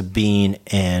Sabine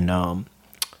and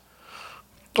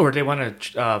Or they want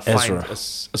to find Ezra.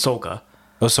 Ahsoka.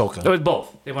 Ahsoka. It was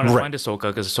both. They want to Right. find Ahsoka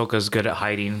because Ahsoka's good at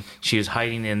hiding. She was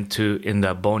hiding in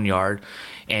the boneyard,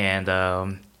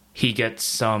 and he gets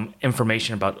some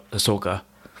information about Ahsoka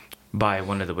by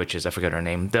one of the witches. I forget her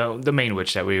name. The main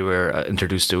witch that we were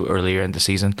introduced to earlier in the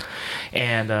season.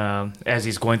 And as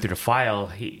he's going through the file,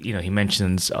 he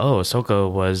mentions, Ahsoka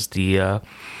was the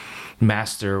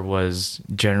master was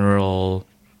General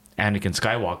Anakin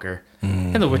Skywalker.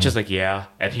 Mm-hmm. And the witch is like, yeah.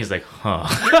 And he's like, huh.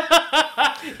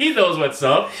 He knows what's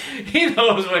up. He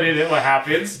knows what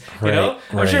happens. You know?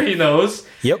 I'm sure he knows.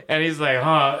 Yep. And he's like,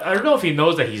 huh. I don't know if he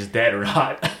knows that he's dead or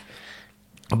not.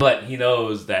 But he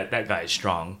knows that guy is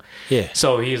strong. Yeah.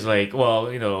 So he's like, well,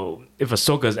 if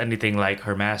Ahsoka is anything like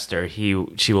her master,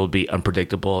 she will be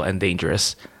unpredictable and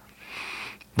dangerous.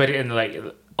 But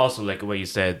also like what you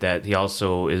said, that he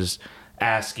also is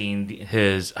asking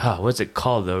his what's it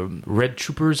called, the red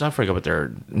troopers? I forget what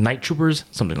they're, night troopers,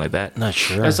 something like that. Not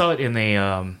sure. I saw it in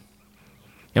in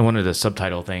one of the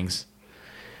subtitle things,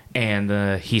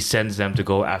 and he sends them to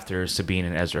go after Sabine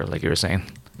and Ezra, like you were saying.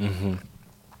 Mm-hmm.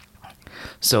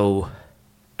 So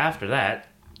after that,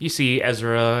 you see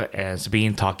Ezra and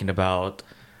Sabine talking about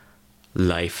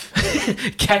life,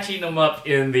 catching them up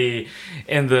in the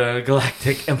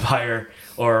Galactic Empire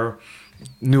or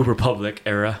New Republic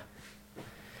era.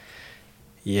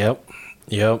 Yep.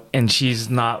 And she's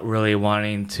not really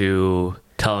wanting to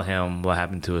tell him what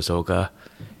happened to Ahsoka.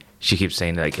 She keeps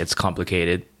saying like it's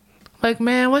complicated. Like,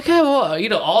 man, what kind of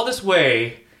all this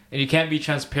way and you can't be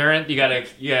transparent. You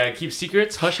gotta keep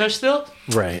secrets, hush hush still.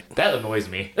 Right. That annoys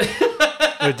me.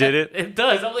 Oh, did it? It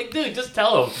does. I'm like, dude, just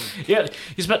tell him. Yeah,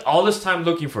 you spent all this time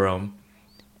looking for him,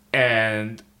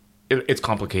 and it's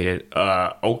complicated.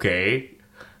 Okay.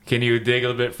 Can you dig a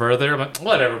little bit further? I'm like,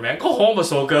 whatever, man. Go home,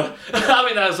 Ahsoka. I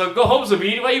mean, Ahsoka, go home,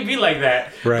 Sabine. Why you be like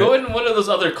that? Right. Go in one of those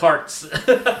other carts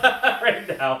right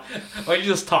now. Why don't you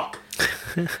just talk?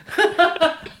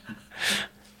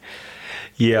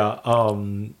 Yeah.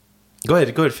 Go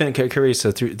ahead. Finish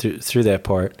Carissa through that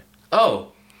part.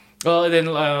 Oh, well,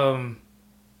 then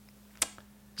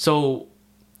so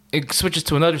it switches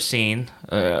to another scene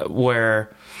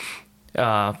where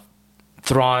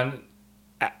Thrawn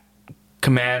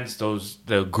commands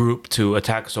the group to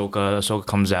attack Ahsoka. Ahsoka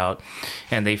comes out,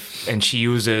 and she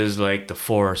uses like the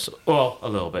Force. Well, a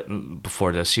little bit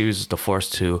before this, she uses the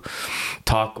Force to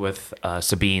talk with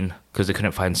Sabine because they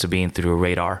couldn't find Sabine through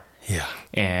radar. Yeah.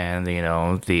 And the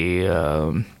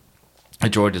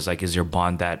droid is like, "Is your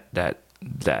bond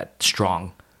that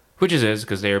strong?" Which it is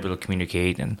because they're able to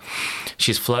communicate. And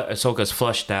Ahsoka's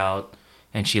flushed out,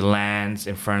 and she lands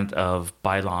in front of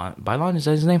Bylon. Bylon, is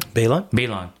that his name? Balon?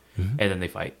 Balon. Mm-hmm. And then they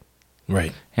fight.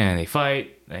 Right. And they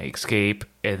fight, they escape,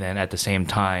 and then at the same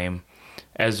time,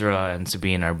 Ezra and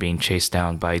Sabine are being chased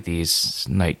down by these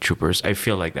night troopers. I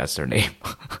feel like that's their name.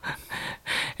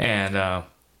 And,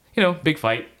 big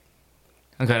fight.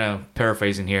 I'm kind of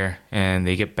paraphrasing here. And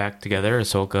they get back together,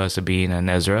 Ahsoka, Sabine, and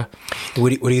Ezra.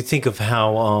 What do you think of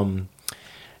how,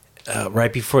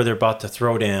 right before they're about to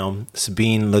throw down,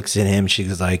 Sabine looks at him,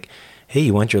 she's like, "Hey,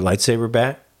 you want your lightsaber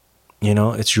back?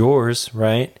 It's yours,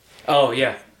 right?" Oh,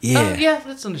 yeah. Yeah. Yeah,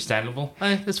 that's understandable.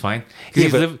 That's fine. Yeah,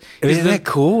 but isn't that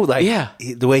cool? Like, yeah.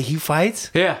 The way he fights?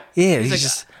 Yeah. Yeah, he's like,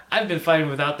 just... I've been fighting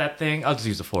without that thing. I'll just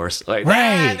use the Force. Like,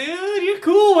 right. Dude, you're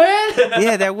cool, man.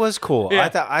 Yeah, that was cool. Yeah.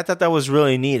 I thought that was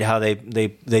really neat how they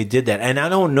did that. And I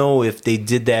don't know if they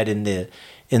did that in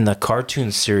the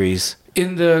cartoon series.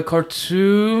 In the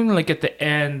cartoon, like at the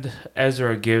end,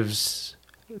 Ezra gives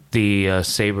the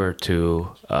saber to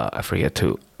I forget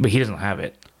who, but he doesn't have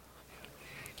it.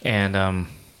 And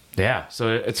yeah, so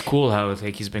it's cool how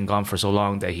like he's been gone for so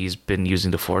long that he's been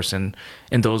using the Force in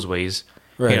those ways,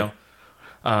 right.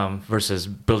 Versus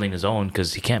building his own,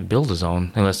 because he can't build his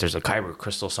own unless there's a kyber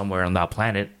crystal somewhere on that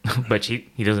planet, but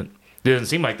he doesn't. It doesn't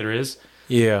seem like there is.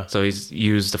 Yeah. So he's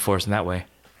used the Force in that way.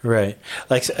 Right.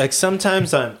 Like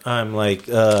sometimes I'm like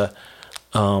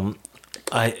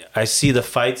I see the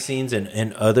fight scenes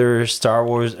in other Star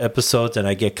Wars episodes and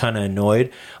I get kind of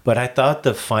annoyed, but I thought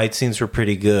the fight scenes were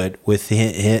pretty good with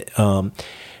Ezra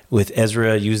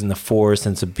using the Force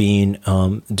and Sabine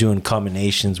doing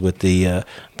combinations with the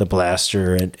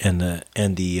blaster and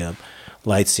the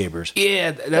lightsabers.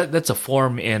 Yeah, that's a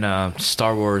form in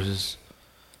Star Wars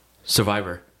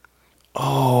Survivor.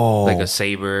 Oh, like a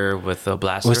saber with a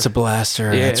blaster. With the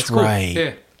blaster, yeah, that's cool. right.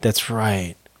 Yeah. That's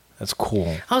right. That's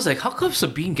cool. I was like, how come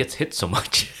Sabine gets hit so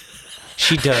much?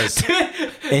 She does,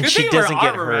 and she doesn't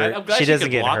get hurt. I'm glad she doesn't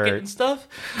get block hurt it and stuff.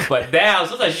 But now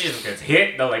sometimes she just gets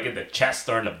hit, like in the chest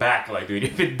or in the back. Like, dude,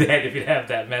 you've been dead if you have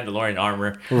that Mandalorian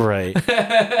armor. Right.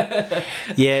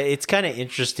 Yeah, it's kind of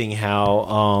interesting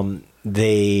how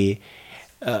they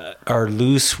are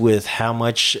loose with how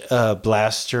much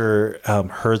blaster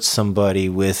hurts somebody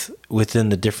within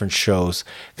the different shows.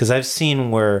 Because I've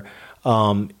seen where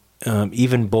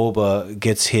even Boba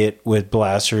gets hit with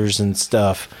blasters and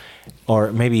stuff,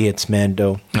 or maybe it's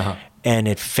Mando, and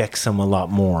it affects him a lot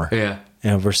more. Yeah.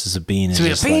 Versus a bean. So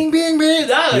just bing, like, bing, bing.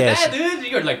 yes. That, dude.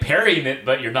 You're like parrying it,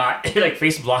 but you're not. You're like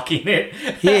face blocking it.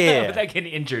 Yeah. Without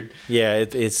getting injured. Yeah,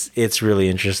 it's really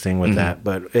interesting with that,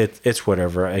 but it's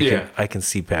whatever. I can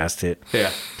see past it.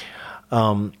 Yeah.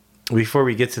 Before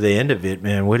we get to the end of it,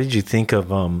 man, what did you think of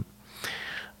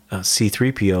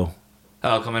C-3PO?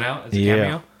 Oh, coming out as a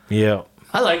cameo? Yeah.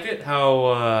 I liked it.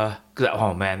 How,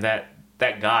 oh man, that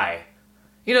guy.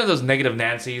 You know those negative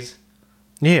Nancys?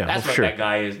 Yeah, that's what sure. that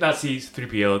guy is. Not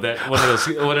C-3PO. That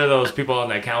one of those people on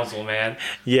that council, man.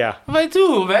 Yeah. I'm like,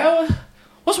 dude, man,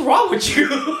 what's wrong with you?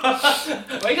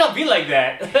 Why you gotta be like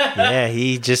that? Yeah,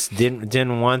 he just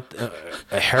didn't want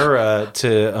Hera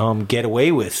to get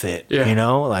away with it. Yeah.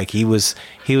 Like he was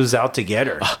out to get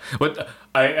her. What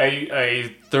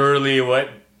I thoroughly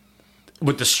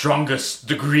with the strongest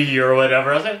degree or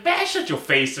whatever. I was like, man, shut your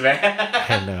face, man.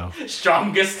 I know.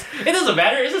 Strongest. It doesn't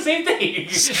matter. It's the same thing.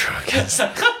 Strongest.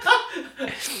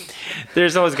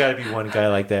 There's always got to be one guy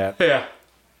like that. Yeah.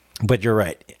 But you're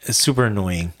right. It's super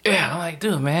annoying. Yeah, I'm like,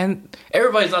 dude, man.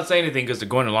 Everybody's not saying anything because they're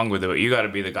going along with it. But you got to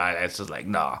be the guy that's just like,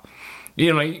 nah.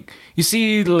 Like you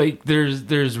see, like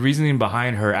there's reasoning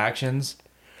behind her actions.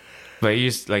 But you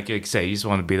just, like you say, you just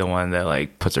want to be the one that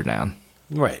like puts her down.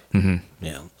 Right. Mm-hmm.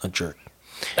 Yeah, a jerk.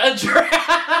 A jerk.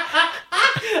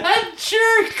 A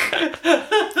jerk.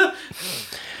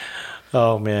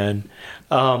 Oh man.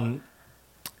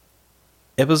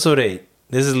 Episode 8.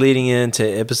 This is leading into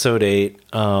episode 8.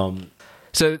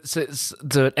 So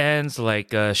it ends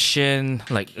like Shin,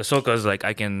 like Ahsoka's like,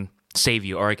 I can save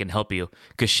you or I can help you,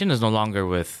 because Shin is no longer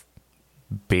with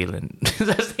Balin.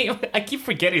 That's his name. I keep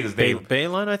forgetting his name.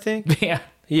 Balin, I think. Yeah.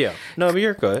 Yeah. No, but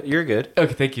you're good. You're good.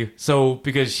 Okay, thank you. So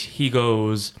because he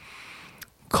goes,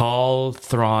 call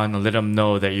Thrawn and let him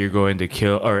know that you're going to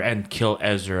kill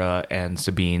Ezra and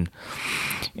Sabine,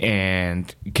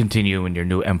 and continue in your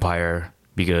new empire.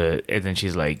 And then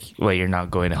she's like, well, you're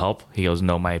not going to help? He goes,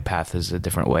 no, my path is a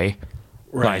different way.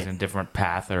 Right. Lies in a different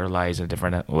path, or lies in a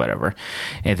different whatever.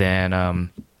 And then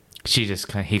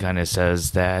he kind of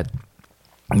says that,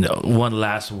 one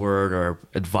last word or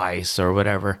advice or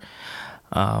whatever.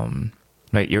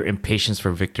 Right, your impatience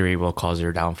for victory will cause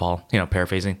your downfall.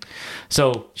 Paraphrasing.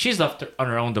 So she's left on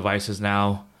her own devices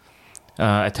now,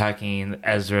 attacking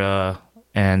Ezra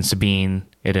and Sabine,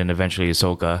 and then eventually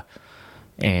Ahsoka.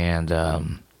 And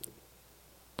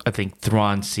I think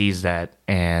Thrawn sees that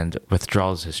and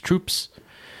withdraws his troops,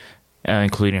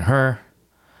 including her.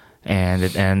 And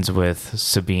it ends with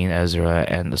Sabine, Ezra,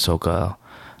 and Ahsoka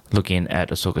looking at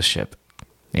Ahsoka's ship,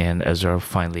 and Ezra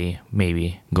finally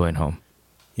maybe going home.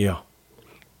 Yeah,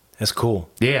 that's cool.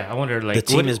 Yeah, I wonder, like, the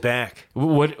team is back.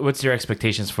 What's your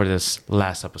expectations for this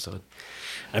last episode?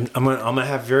 I'm gonna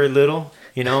have very little.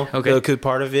 Okay. Because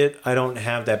part of it, I don't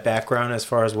have that background as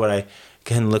far as what I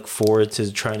can look forward to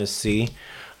trying to see.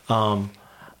 I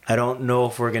don't know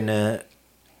if we're gonna.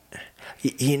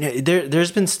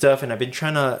 There's been stuff, and I've been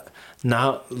trying to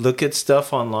not look at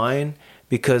stuff online,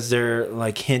 because they're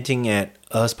like hinting at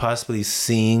us possibly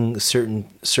seeing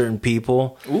certain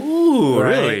people. Ooh, right?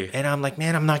 Really? And I'm like,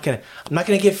 man, I'm not gonna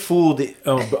get fooled,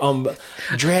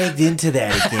 dragged into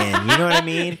that again. You know what I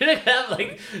mean? You're gonna have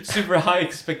like super high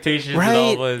expectations,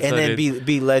 right? And then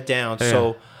be let down. Yeah.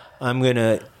 So I'm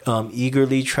gonna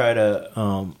eagerly try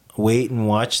to wait and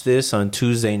watch this on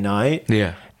Tuesday night.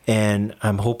 Yeah. And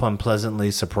I hope I'm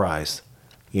pleasantly surprised.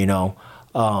 How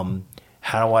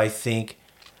do I think?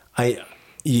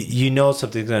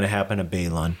 Something's going to happen to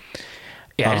Balon.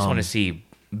 Yeah, I just want to see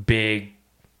big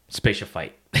spaceship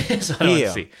fight. So I want to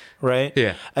see. Right?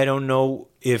 Yeah. I don't know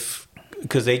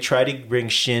because they try to bring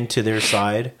Shin to their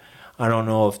side. I don't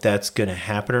know if that's going to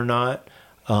happen or not.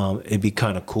 It'd be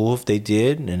kind of cool if they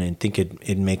did, and I think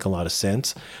it'd make a lot of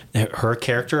sense. Her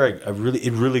character,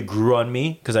 it really grew on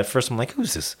me, because at first I'm like,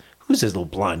 who's this little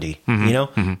blondie?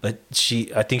 Mm-hmm. But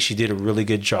I think she did a really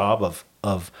good job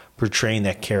of portraying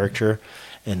that character,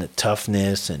 and the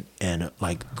toughness and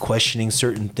like questioning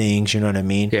certain things. You know what I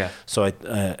mean? Yeah. So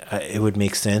it would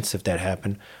make sense if that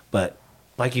happened. But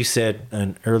like you said,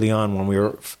 and early on when we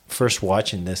were first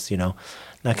watching this,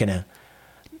 not gonna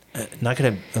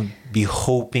be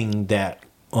hoping that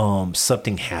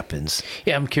something happens.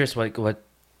 Yeah, I'm curious what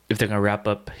if they're gonna wrap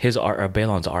up his arc, or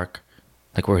Balon's arc,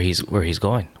 like where he's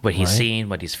going, what he's seeing,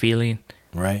 what he's feeling.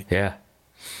 Right. Yeah.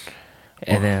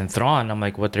 And then Thrawn, I'm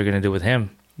like, what they're gonna do with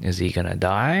him? Is he gonna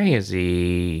die? Is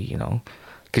he,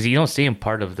 because you don't see him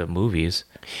part of the movies.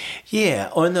 Yeah.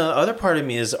 And the other part of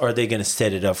me is, are they gonna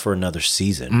set it up for another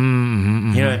season?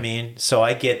 Mm-hmm. You know what I mean? So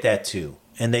I get that too,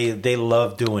 and they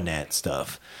love doing that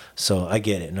stuff. So I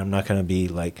get it, and I'm not gonna be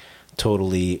like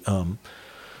totally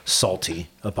salty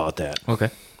about that. Okay.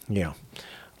 Yeah.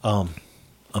 I'm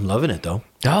loving it though.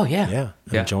 Oh yeah. Yeah.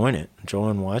 I'm enjoying it.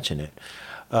 Enjoying watching it.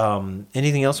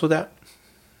 Anything else with that?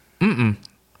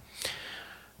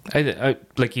 I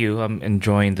like you. I'm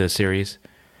enjoying the series.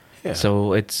 Yeah.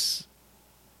 So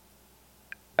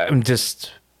I'm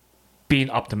just being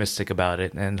optimistic about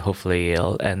it, and hopefully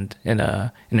it'll end in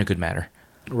a good manner.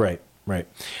 Right.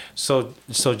 So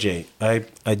Jay, I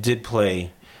did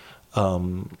play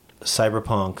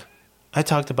Cyberpunk. I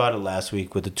talked about it last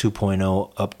week with the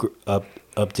 2.0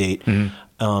 update.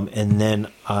 Mm-hmm. And then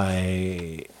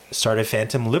I started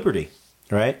Phantom Liberty,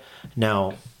 right?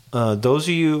 Now, those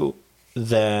of you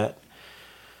that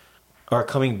are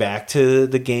coming back to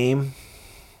the game,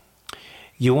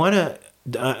 you want to...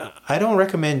 I don't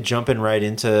recommend jumping right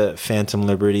into Phantom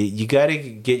Liberty. You got to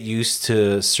get used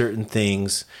to certain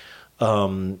things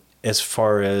as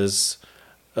far as...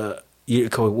 you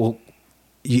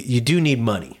do need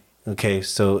money, okay?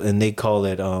 So, and they call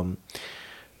it...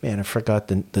 man, I forgot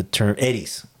the term.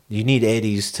 Eddies. You need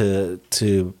eddies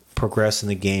to progress in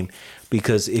the game,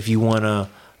 because if you want to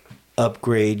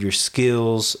upgrade your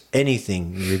skills,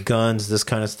 anything, your guns, this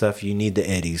kind of stuff, you need the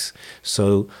eddies.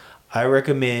 So I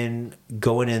recommend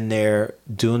going in there,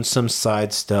 doing some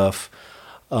side stuff.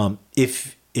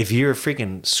 If you're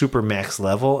freaking super max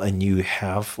level and you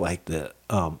have like the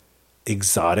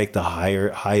exotic, the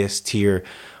highest tier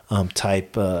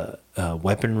type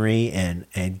weaponry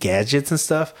and gadgets and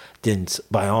stuff, then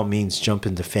by all means jump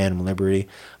into Phantom Liberty.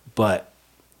 But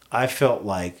I felt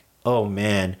like, oh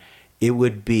man, it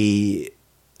would be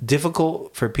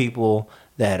difficult for people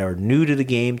that are new to the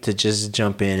game to just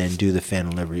jump in and do the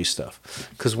Phantom Liberty stuff.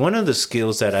 Because one of the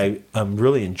skills that I'm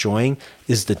really enjoying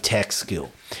is the tech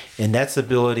skill. And that's the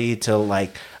ability to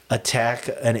like attack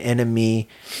an enemy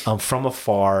from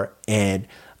afar and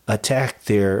attack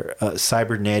their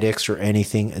cybernetics or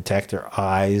anything, attack their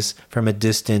eyes from a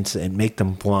distance and make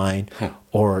them blind.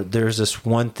 Or there's this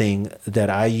one thing that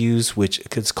I use, which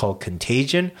is called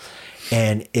Contagion,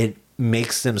 and it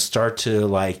makes them start to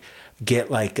like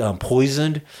get like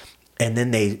poisoned, and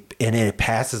then it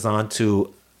passes on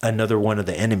to another one of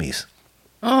the enemies.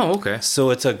 Oh, okay. So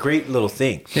it's a great little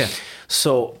thing. Yeah.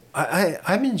 So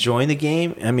I'm enjoying the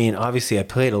game. I mean, obviously, I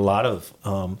played a lot of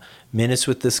minutes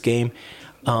with this game.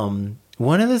 One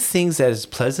of the things that is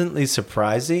pleasantly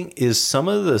surprising is some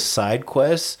of the side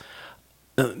quests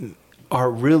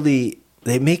are really,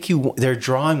 they're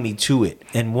drawing me to it.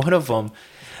 And one of them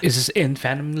is this in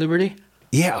Phantom Liberty?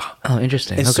 Yeah. Oh,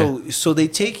 interesting. And okay. so they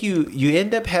take you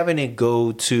end up having to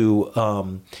go to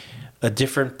a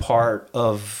different part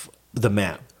of the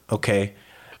map, okay?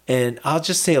 And I'll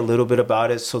just say a little bit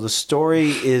about it. So the story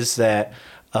is that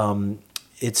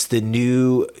it's the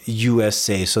new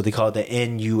USA, so they call it the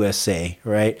NUSA,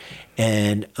 right?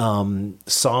 And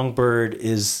Songbird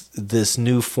is this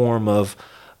new form of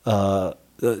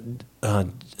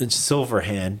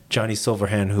Silverhand, Johnny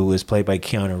Silverhand, who is played by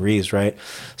Keanu Reeves, right?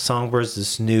 Songbird's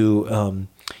this new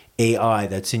AI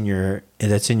that's in your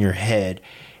head,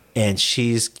 and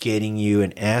she's getting you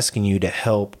and asking you to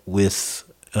help with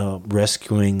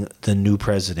rescuing the new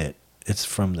president. It's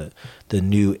from the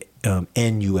new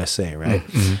NUSA, right?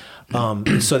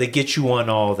 Mm-hmm. So they get you on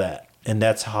all that, and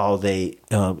that's how they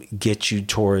get you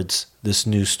towards this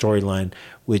new storyline,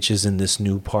 which is in this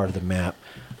new part of the map.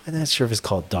 I'm not sure if it's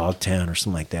called Dogtown or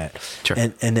something like that. Sure.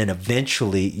 And then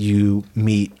eventually you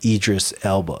meet Idris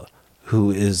Elba,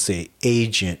 who is a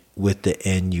agent with the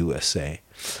NUSA.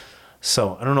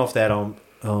 So I don't know if that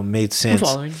made sense. I'm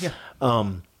following, yeah.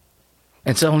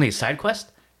 It's only a side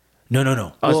quest?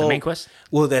 No. Oh, it's the main quest?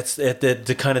 Well,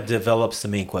 that kind of develops the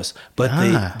main quest.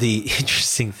 But the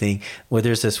interesting thing, well,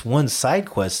 there's this one side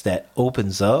quest that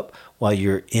opens up while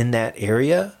you're in that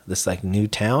area, this like new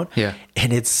town, yeah,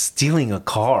 and it's stealing a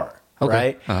car, okay,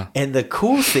 right? Uh-huh. And the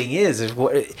cool thing is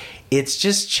it's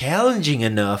just challenging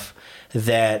enough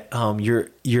that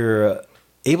you're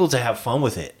able to have fun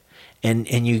with it, and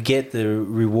you get the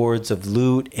rewards of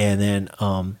loot, and then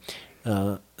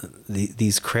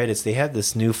these credits. They have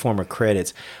this new form of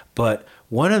credits, but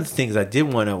one of the things I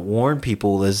did want to warn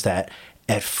people is that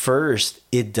at first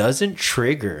it doesn't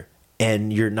trigger,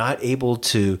 and you're not able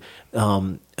to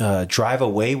drive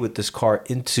away with this car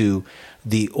into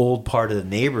the old part of the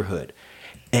neighborhood.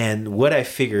 And what I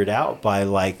figured out by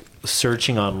like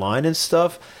searching online and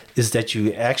stuff is that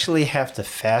you actually have to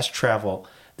fast travel.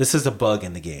 This is a bug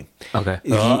in the game. Okay.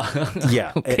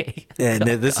 Yeah. Okay. And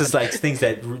this is like things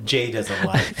that Jay doesn't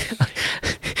like.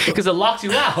 Because it locks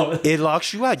you out. It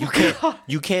locks you out.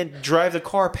 You can't drive the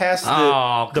car past the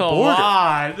border. Come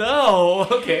on. No.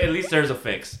 Okay, at least there's a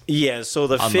fix. Yeah, so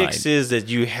the fix is that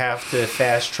you have to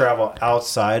fast travel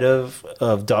outside of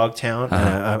Dogtown.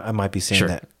 Uh-huh. I might be saying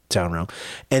that town wrong.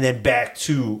 And then back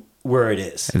to where it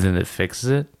is. And then it fixes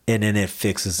it? And then it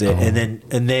fixes it. Oh.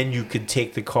 And then you could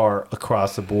take the car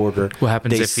across the border. What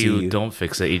happens if you don't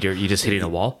fix it? You're just hitting a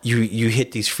wall? You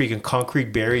hit these freaking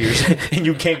concrete barriers and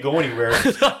you can't go anywhere.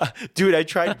 Dude, I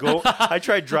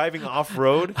tried driving off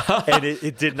road and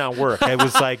it did not work. It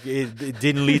was like it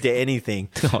didn't lead to anything.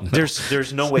 Oh, no.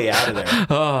 There's no way out of there.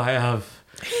 Oh, I have.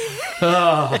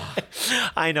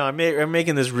 I know I'm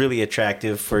making this really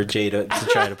attractive for Jay to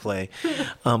try to play,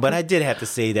 but I did have to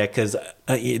say that because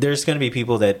there's going to be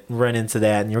people that run into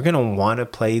that, and you're going to want to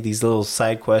play these little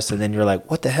side quests, and then you're like,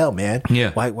 "What the hell, man?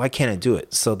 Yeah, why can't I do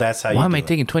it?" So that's how. Why am I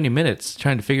taking 20 minutes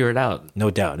trying to figure it out?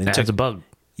 No doubt, that's a bug.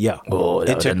 Yeah. Oh,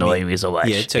 that was annoying me so much.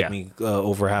 Yeah, it took me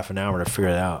over half an hour to figure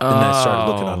it out, and then I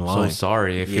started looking online. So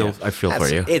sorry. I feel for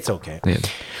you. It's okay.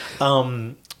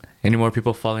 Yeah. Any more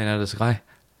people falling out of the sky?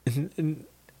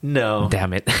 No.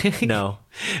 Damn it. No.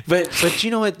 But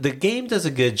you know what? The game does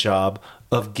a good job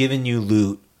of giving you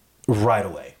loot right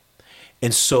away.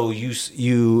 And so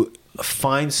you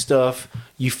find stuff.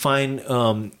 You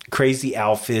find crazy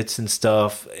outfits and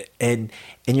stuff, and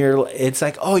it's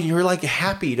like, oh, you're like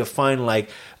happy to find like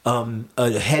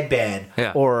a headband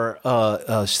or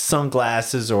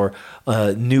sunglasses or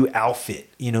a new outfit,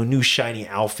 new shiny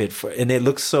outfit and it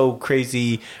looks so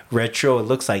crazy retro. It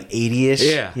looks like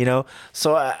 80ish,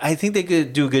 So I think they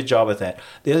could do a good job with that.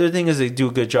 The other thing is they do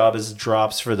a good job is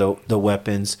drops for the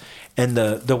weapons, and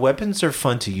the weapons are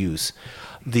fun to use.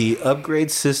 The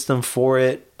upgrade system for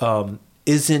it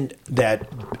isn't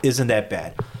that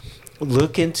bad.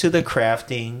 Look into the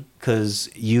crafting, because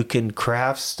you can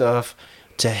craft stuff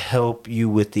to help you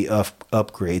with the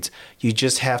upgrades. You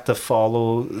just have to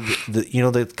follow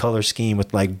the color scheme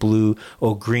with like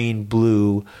green,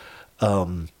 blue,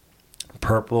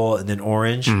 purple, and then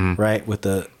orange, right? With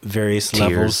the various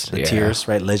levels, the tiers,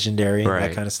 right? Legendary,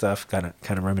 that kind of stuff, kind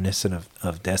of reminiscent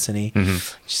of Destiny. You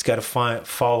just got to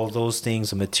follow those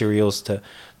things and materials to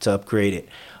upgrade it.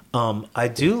 I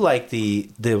do like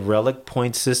the relic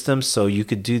point system, so you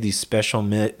could do these special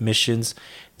missions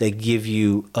that give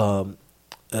you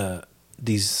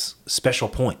these special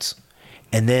points,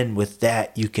 and then with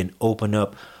that you can open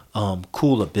up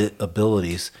cool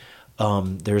abilities.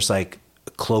 There's like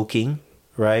cloaking,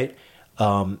 right?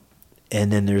 And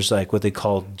then there's like what they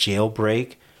call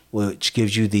jailbreak, which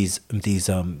gives you these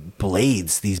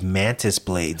blades, these mantis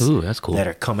blades. Ooh, that's cool. That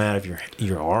are come out of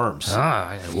your arms.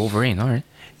 Wolverine, all right.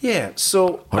 Yeah,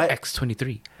 so or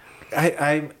X-23.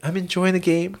 I'm enjoying the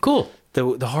game. Cool.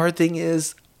 The hard thing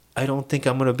is, I don't think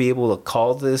I'm gonna be able to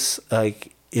call this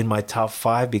like in my top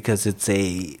 5 because it's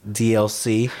a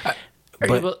DLC.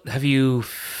 Have you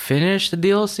finished the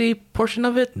DLC portion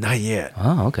of it? Not yet.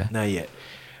 Oh, okay. Not yet.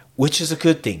 Which is a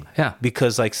good thing. Yeah.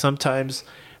 Because like sometimes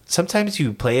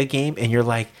you play a game and you're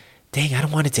like, dang, I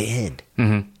don't want it to end.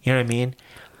 Mm-hmm. You know what I mean?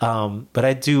 But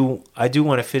I do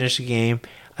want to finish the game.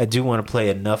 I do want to play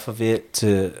enough of it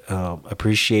to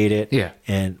appreciate it. Yeah.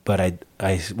 But I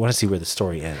want to see where the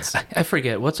story ends. I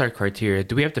forget, what's our criteria?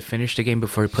 Do we have to finish the game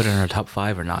before we put it in our top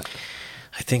 5 or not?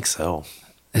 I think so.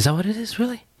 Is that what it is,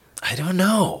 really? I don't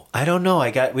know.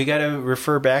 We got to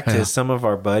refer back to some of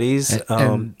our buddies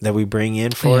that we bring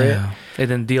in for it. And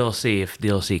then DLC, if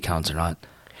DLC counts or not.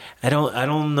 I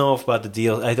don't know about the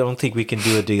deal. I don't think we can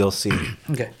do a DLC.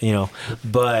 Okay.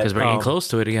 But because we're getting close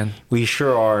to it again. We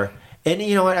sure are. And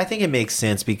you know what? I think it makes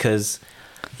sense because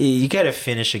you got to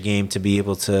finish a game to be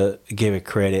able to give it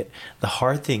credit. The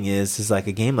hard thing is like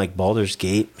a game like Baldur's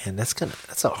Gate, man.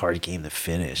 That's a hard game to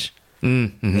finish.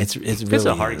 Mm-hmm. It's really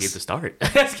a hard game to start.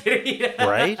 Just kidding.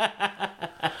 Right?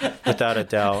 Without a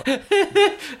doubt.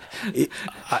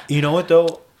 You know what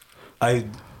though? I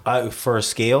for a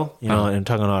scale, I'm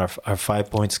talking about our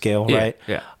 5-point scale, right?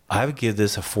 Yeah. I would give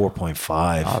this a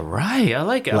 4.5. All right, I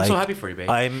like it. I'm so happy for you, babe.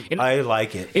 I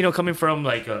like it. Coming from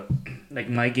like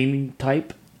my gaming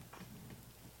type,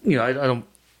 I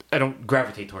don't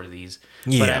gravitate toward these.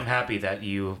 Yeah. But I'm happy that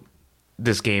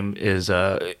this game is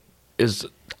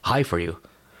high for you.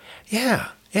 Yeah.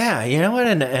 You know what?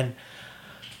 And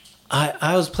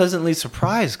I was pleasantly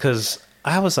surprised because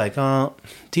I was like, oh,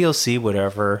 DLC,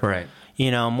 whatever. Right.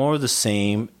 More of the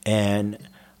same. And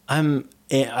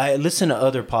I listen to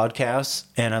other podcasts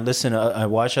and I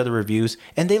watch other reviews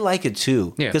and they like it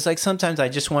too. Yeah. Because like sometimes I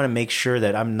just want to make sure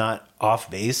that I'm not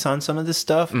off base on some of this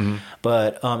stuff. Mm-hmm.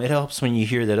 But it helps when you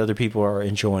hear that other people are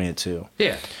enjoying it too.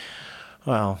 Yeah.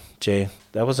 Wow, Jay,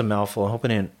 that was a mouthful. I hope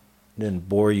I didn't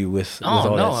bore you with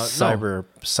all that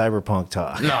cyberpunk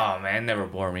talk. No, man, never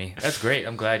bore me. That's great.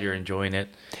 I'm glad you're enjoying it.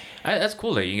 That's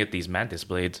cool that you can get these mantis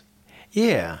blades.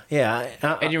 Yeah.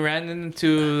 And you ran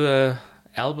into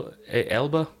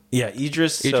Elba? Yeah,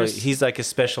 Idris. So he's like a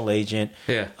special agent.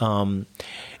 Yeah.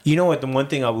 You know what? The one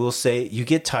thing I will say, you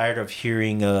get tired of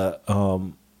hearing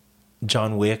Keanu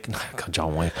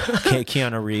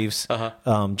Reeves,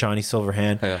 Johnny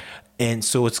Silverhand. Yeah. And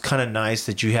so it's kind of nice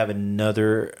that you have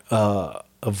another a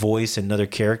voice, another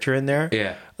character in there.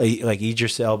 Yeah. Like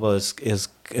Idris Elba is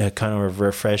kind of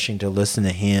refreshing to listen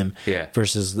to him. Yeah.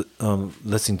 Versus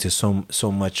listening to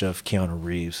so much of Keanu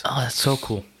Reeves. Oh, that's so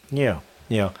cool. Yeah.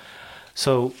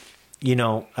 So,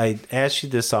 I asked you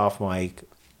this off mic.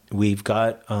 We've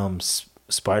got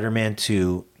Spider-Man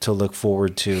 2 to look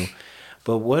forward to.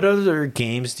 But what other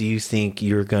games do you think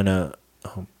you're going to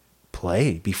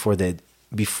play before the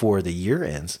year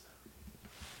ends?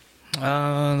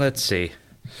 Let's see.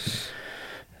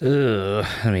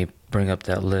 Let me bring up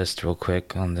that list real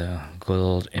quick on the good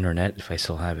old internet if I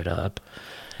still have it up.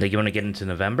 Like, you want to get into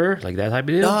November, like that type of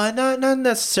deal? No, not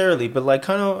necessarily, but like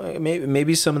kind of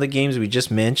maybe some of the games we just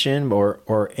mentioned,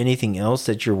 or anything else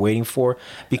that you're waiting for.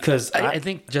 Because I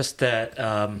think just that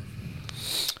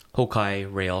Hawkeye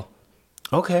Rail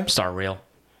Okay. Star Rail.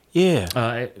 Yeah.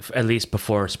 At least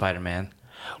before Spider-Man.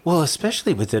 Well,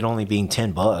 especially with it only being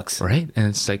 $10. Right? And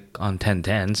it's like on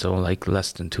 10/10, so like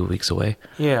less than 2 weeks away.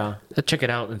 Yeah. Check it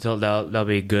out until that'll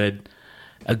be a good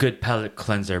palate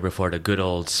cleanser before the good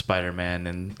old Spider-Man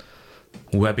and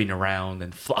webbing around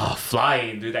and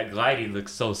flying. Dude, that gliding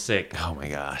looks so sick. Oh my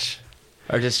gosh.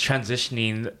 Or just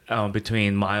transitioning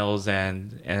between Miles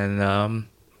and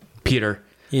Peter.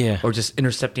 Yeah. Or just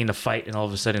intercepting a fight and all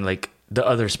of a sudden like the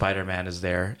other Spider-Man is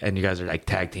there and you guys are like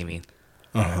tag teaming.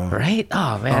 Right?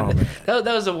 Oh man. That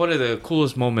was one of the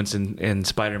coolest moments in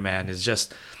Spider-Man is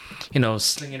just,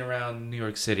 slinging around New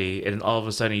York City and all of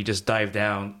a sudden you just dive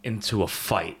down into a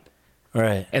fight.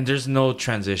 Right. And there's no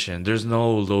transition. There's no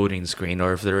loading screen,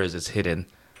 or if there is, it's hidden.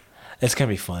 It's going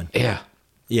to be fun. Yeah.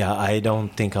 Yeah, I don't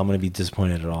think I'm going to be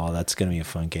disappointed at all. That's going to be a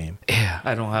fun game. Yeah.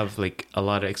 I don't have like a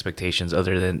lot of expectations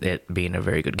other than it being a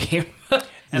very good game.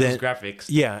 And those graphics.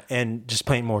 Yeah, and just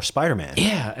playing more Spider-Man.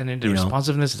 Yeah, and then the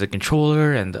responsiveness of the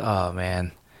controller, and oh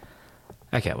man,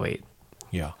 I can't wait.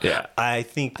 Yeah. Yeah. I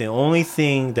think the only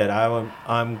thing that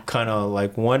I'm kind of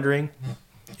like wondering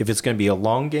if it's going to be a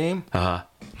long game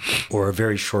or a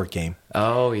very short game.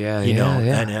 Oh yeah,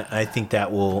 and I think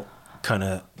that will kind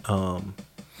of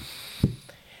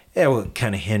it will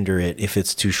kind of hinder it if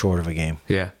it's too short of a game.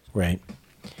 Yeah. Right.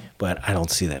 But I don't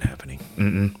see that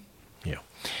happening. Yeah.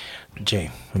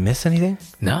 Jay, we miss anything?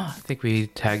 No, I think we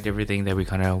tagged everything that we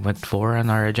kind of went for on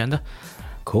our agenda.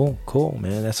 Cool,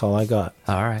 man. That's all I got.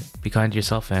 All right. Be kind to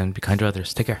yourself and be kind to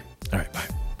others. Take care.